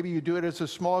 Maybe you do it as a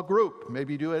small group.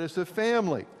 Maybe you do it as a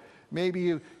family. Maybe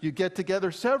you get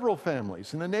together several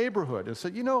families in the neighborhood and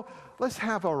say, you know, let's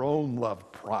have our own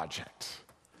love project.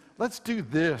 Let's do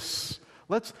this.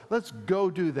 Let's go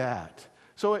do that.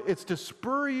 So it's to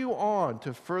spur you on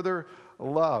to further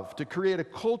love, to create a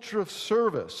culture of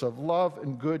service, of love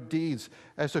and good deeds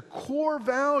as a core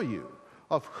value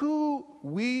of who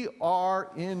we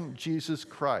are in Jesus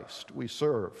Christ we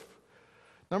serve.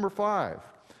 Number 5.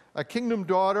 A kingdom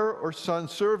daughter or son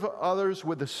serve others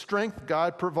with the strength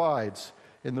God provides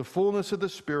in the fullness of the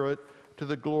Spirit to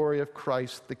the glory of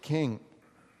Christ the King.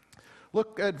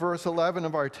 Look at verse 11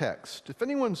 of our text. If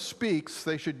anyone speaks,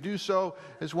 they should do so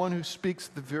as one who speaks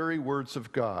the very words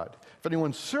of God. If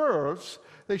anyone serves,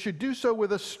 they should do so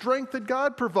with the strength that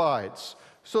God provides,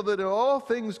 so that in all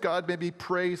things God may be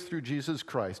praised through Jesus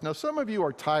Christ. Now, some of you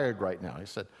are tired right now. I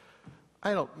said,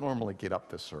 I don't normally get up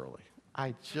this early.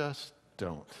 I just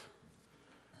don't.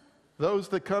 Those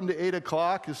that come to 8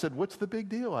 o'clock have said, what's the big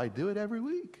deal? I do it every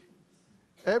week.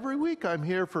 Every week I'm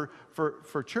here for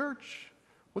church.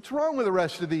 What's wrong with the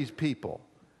rest of these people?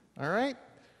 All right?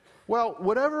 Well,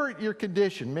 whatever your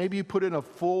condition, maybe you put in a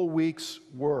full week's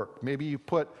work. Maybe you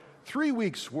put 3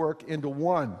 weeks' work into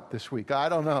one this week. I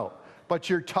don't know. But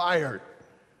you're tired.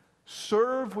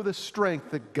 Serve with the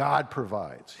strength that God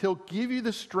provides. He'll give you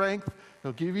the strength.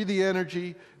 He'll give you the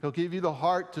energy. He'll give you the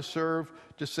heart to serve.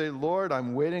 Just say, Lord,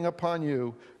 I'm waiting upon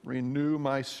you. Renew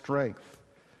my strength.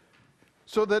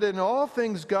 So that in all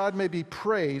things God may be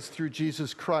praised through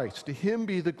Jesus Christ. To him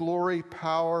be the glory,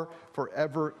 power,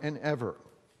 forever and ever.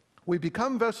 We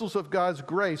become vessels of God's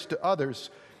grace to others,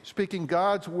 speaking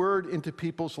God's word into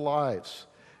people's lives.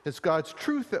 It's God's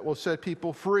truth that will set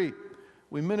people free.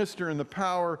 we minister in the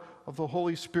power of the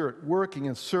Holy Spirit, working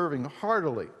and serving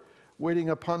heartily, waiting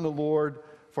upon the Lord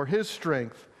for his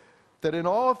strength, that in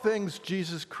all things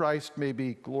Jesus Christ may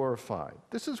be glorified.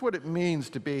 This is what it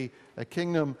means to be a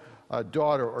kingdom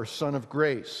daughter or son of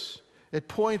grace. It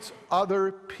points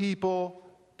other people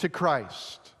to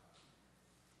Christ.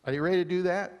 Are you ready to do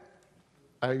that?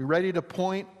 Are you ready to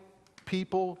point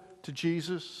people to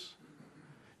Jesus?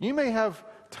 You may have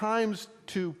times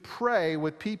to pray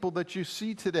with people that you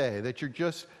see today that you're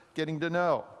just getting to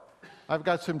know. I've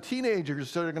got some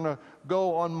teenagers that are going to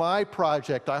go on my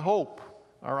project, I hope.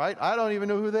 All right? I don't even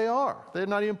know who they are. They're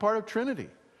not even part of Trinity.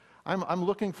 I'm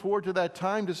looking forward to that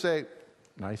time to say,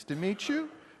 nice to meet you.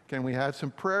 Can we have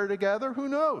some prayer together? Who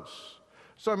knows?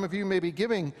 Some of you may be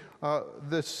giving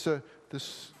this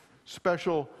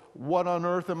special "What on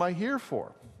earth am I here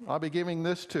for?" I'll be giving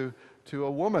this to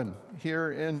a woman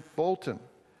here in Bolton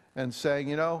and saying,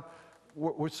 you know,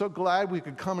 we're so glad we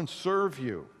could come and serve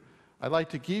you. I'd like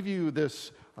to give you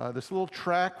this little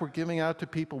tract we're giving out to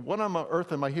people. What on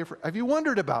earth am I here for? Have you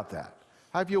wondered about that?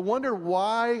 Have you wondered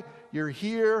why you're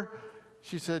here?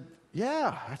 She said,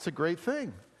 yeah, that's a great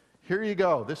thing. Here you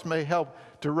go. This may help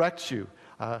direct you.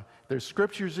 There's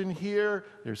scriptures in here.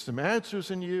 There's some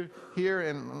answers in here,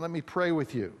 and let me pray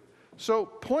with you. So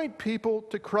point people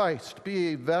to Christ.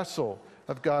 Be a vessel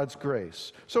of God's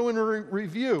grace. So in a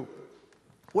review,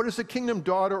 what does a kingdom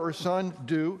daughter or son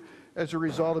do as a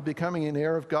result of becoming an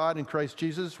heir of God in Christ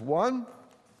Jesus? 1,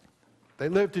 they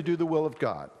live to do the will of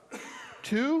God.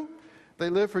 2, they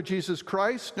live for Jesus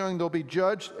Christ, knowing they'll be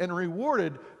judged and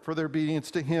rewarded for their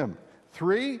obedience to him.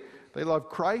 3, they love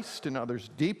Christ and others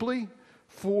deeply.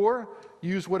 4,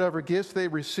 use whatever gifts they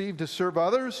receive to serve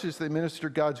others as they minister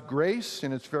God's grace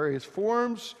in its various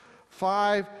forms.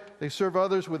 5, they serve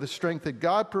others with the strength that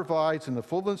God provides in the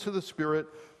fullness of the Spirit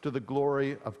to the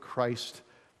glory of Christ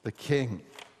the King.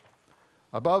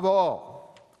 Above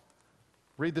all,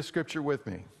 read the scripture with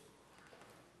me.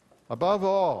 Above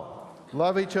all,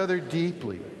 love each other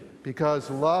deeply, because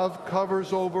love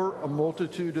covers over a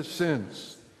multitude of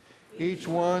sins. Each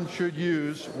one should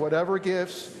use whatever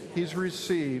gifts he's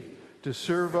received to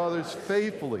serve others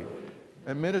faithfully,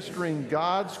 administering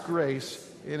God's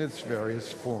grace in its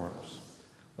various forms.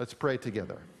 Let's pray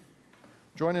together.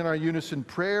 Join in our unison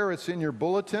prayer. It's in your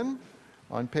bulletin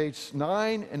on page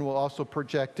 9, and we'll also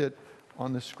project it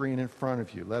on the screen in front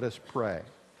of you. Let us pray.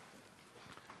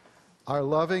 Our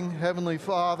loving Heavenly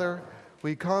Father,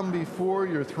 we come before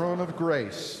your throne of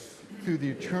grace through the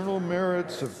eternal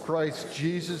merits of Christ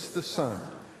Jesus the Son,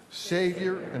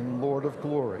 Savior and Lord of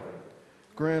glory.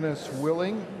 Grant us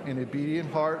willing and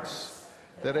obedient hearts,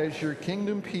 that as your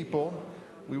kingdom people,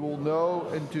 we will know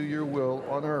and do your will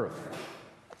on earth.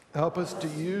 Help us to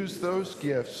use those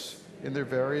gifts in their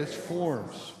various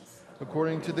forms,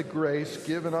 according to the grace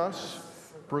given us,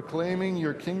 proclaiming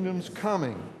your kingdom's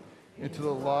coming into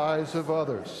the lives of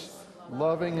others,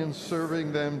 loving and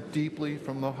serving them deeply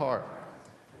from the heart.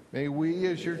 May we,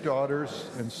 as your daughters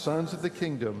and sons of the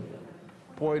kingdom,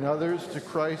 point others to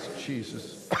Christ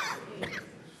Jesus,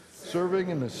 serving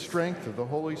in the strength of the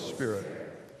Holy Spirit,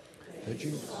 that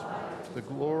you, to the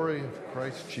glory of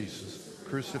Christ Jesus,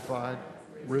 crucified,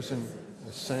 risen,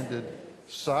 ascended,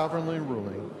 sovereignly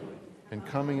ruling, and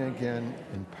coming again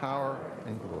in power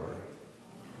and glory.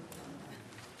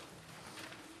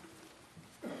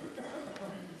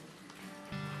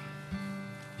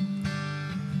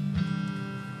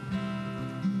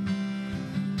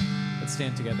 Let's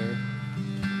stand together.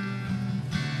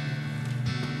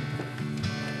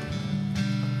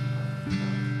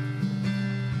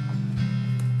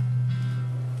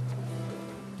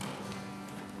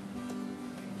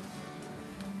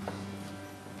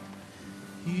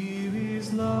 Here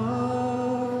is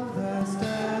love vast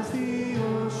as the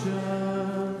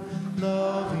ocean,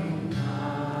 loving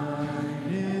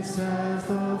kindness as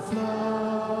the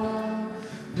flood.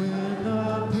 When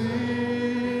the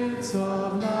Prince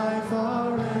of Life,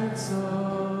 our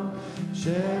ransom,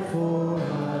 shed for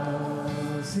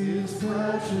us his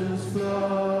precious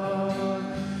blood.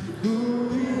 Who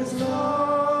is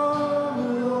love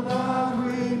will not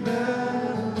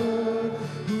remember,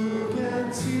 who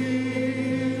can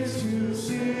cease to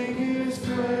sing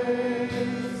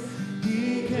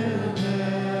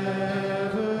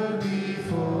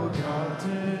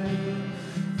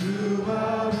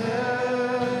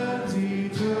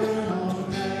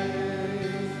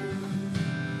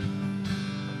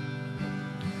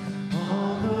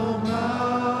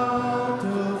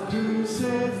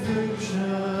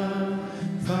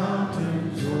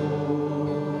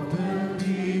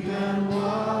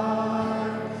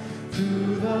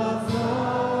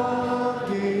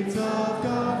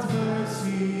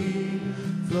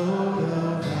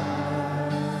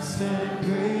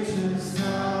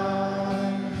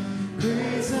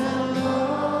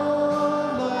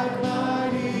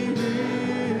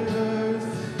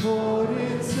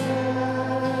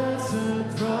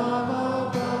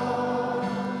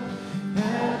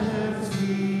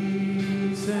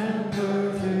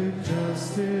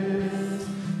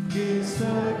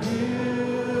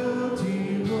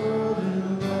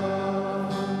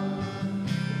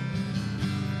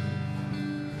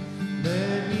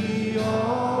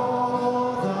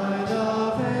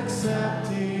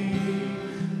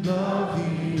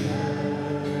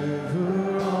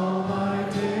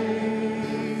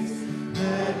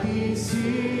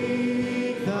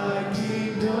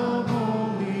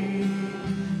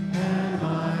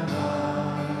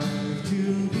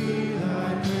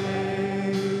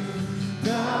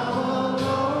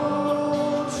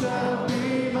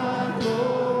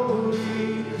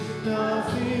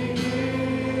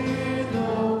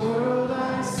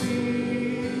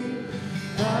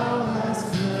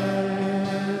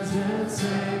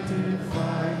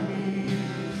sanctified me.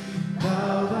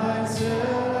 Thou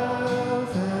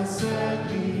thyself hast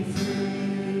set me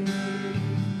free.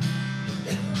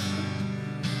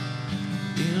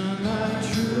 In thy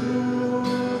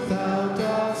truth thou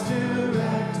dost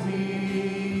direct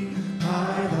me,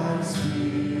 by thy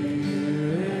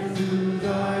Spirit through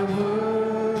thy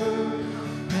word,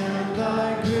 and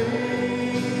thy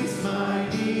grace my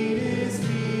need is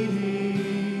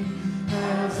meeting,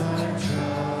 as I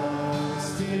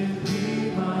trust in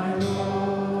thee, my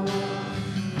Lord.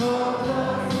 Of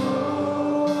thy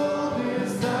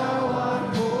fullness thou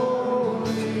art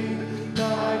holy,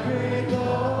 thy great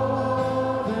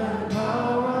love and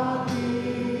power on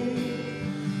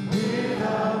me,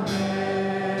 without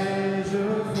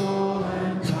measure, full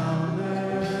and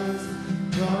boundless,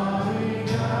 drawing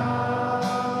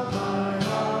out my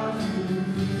heart to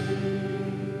thee.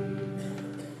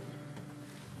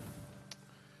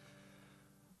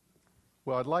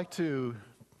 Well, I'd like to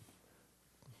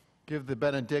give the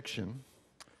benediction,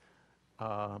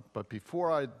 but before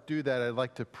I do that, I'd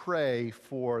like to pray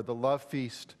for the Love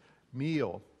Feast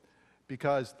meal,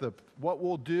 because what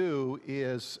we'll do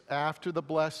is, after the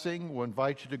blessing, we'll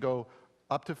invite you to go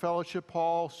up to Fellowship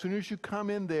Hall. As soon as you come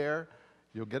in there,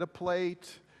 you'll get a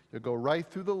plate, you'll go right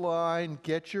through the line,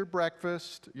 get your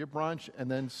breakfast, your brunch, and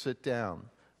then sit down.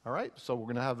 All right? So we're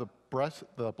going to have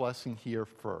the blessing here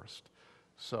first.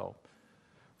 So,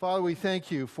 Father, we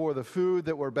thank you for the food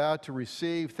that we're about to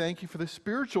receive. Thank you for the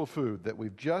spiritual food that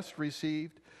we've just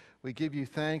received. We give you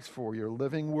thanks for your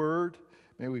living word.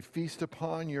 May we feast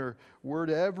upon your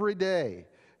word every day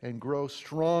and grow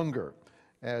stronger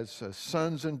as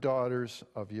sons and daughters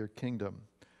of your kingdom.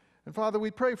 And Father, we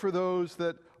pray for those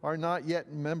that are not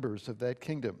yet members of that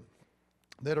kingdom,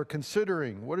 that are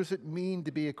considering, what does it mean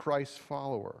to be a Christ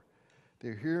follower?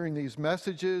 They're hearing these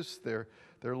messages, they're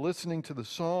listening to the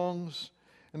songs,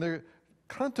 and they're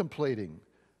contemplating,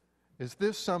 is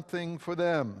this something for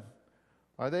them?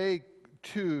 Are they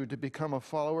too to become a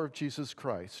follower of Jesus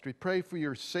Christ? We pray for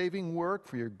your saving work,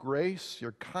 for your grace,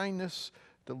 your kindness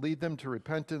to lead them to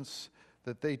repentance,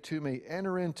 that they too may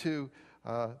enter into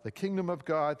the kingdom of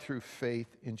God through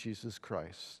faith in Jesus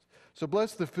Christ. So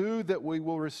bless the food that we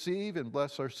will receive and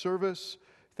bless our service.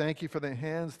 Thank you for the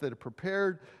hands that have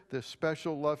prepared this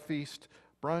special Love Feast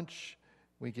brunch.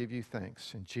 We give you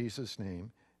thanks. In Jesus'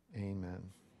 name, amen.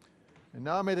 And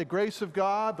now may the grace of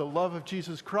God, the love of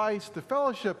Jesus Christ, the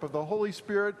fellowship of the Holy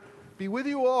Spirit be with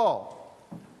you all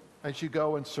as you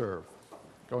go and serve.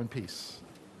 Go in peace.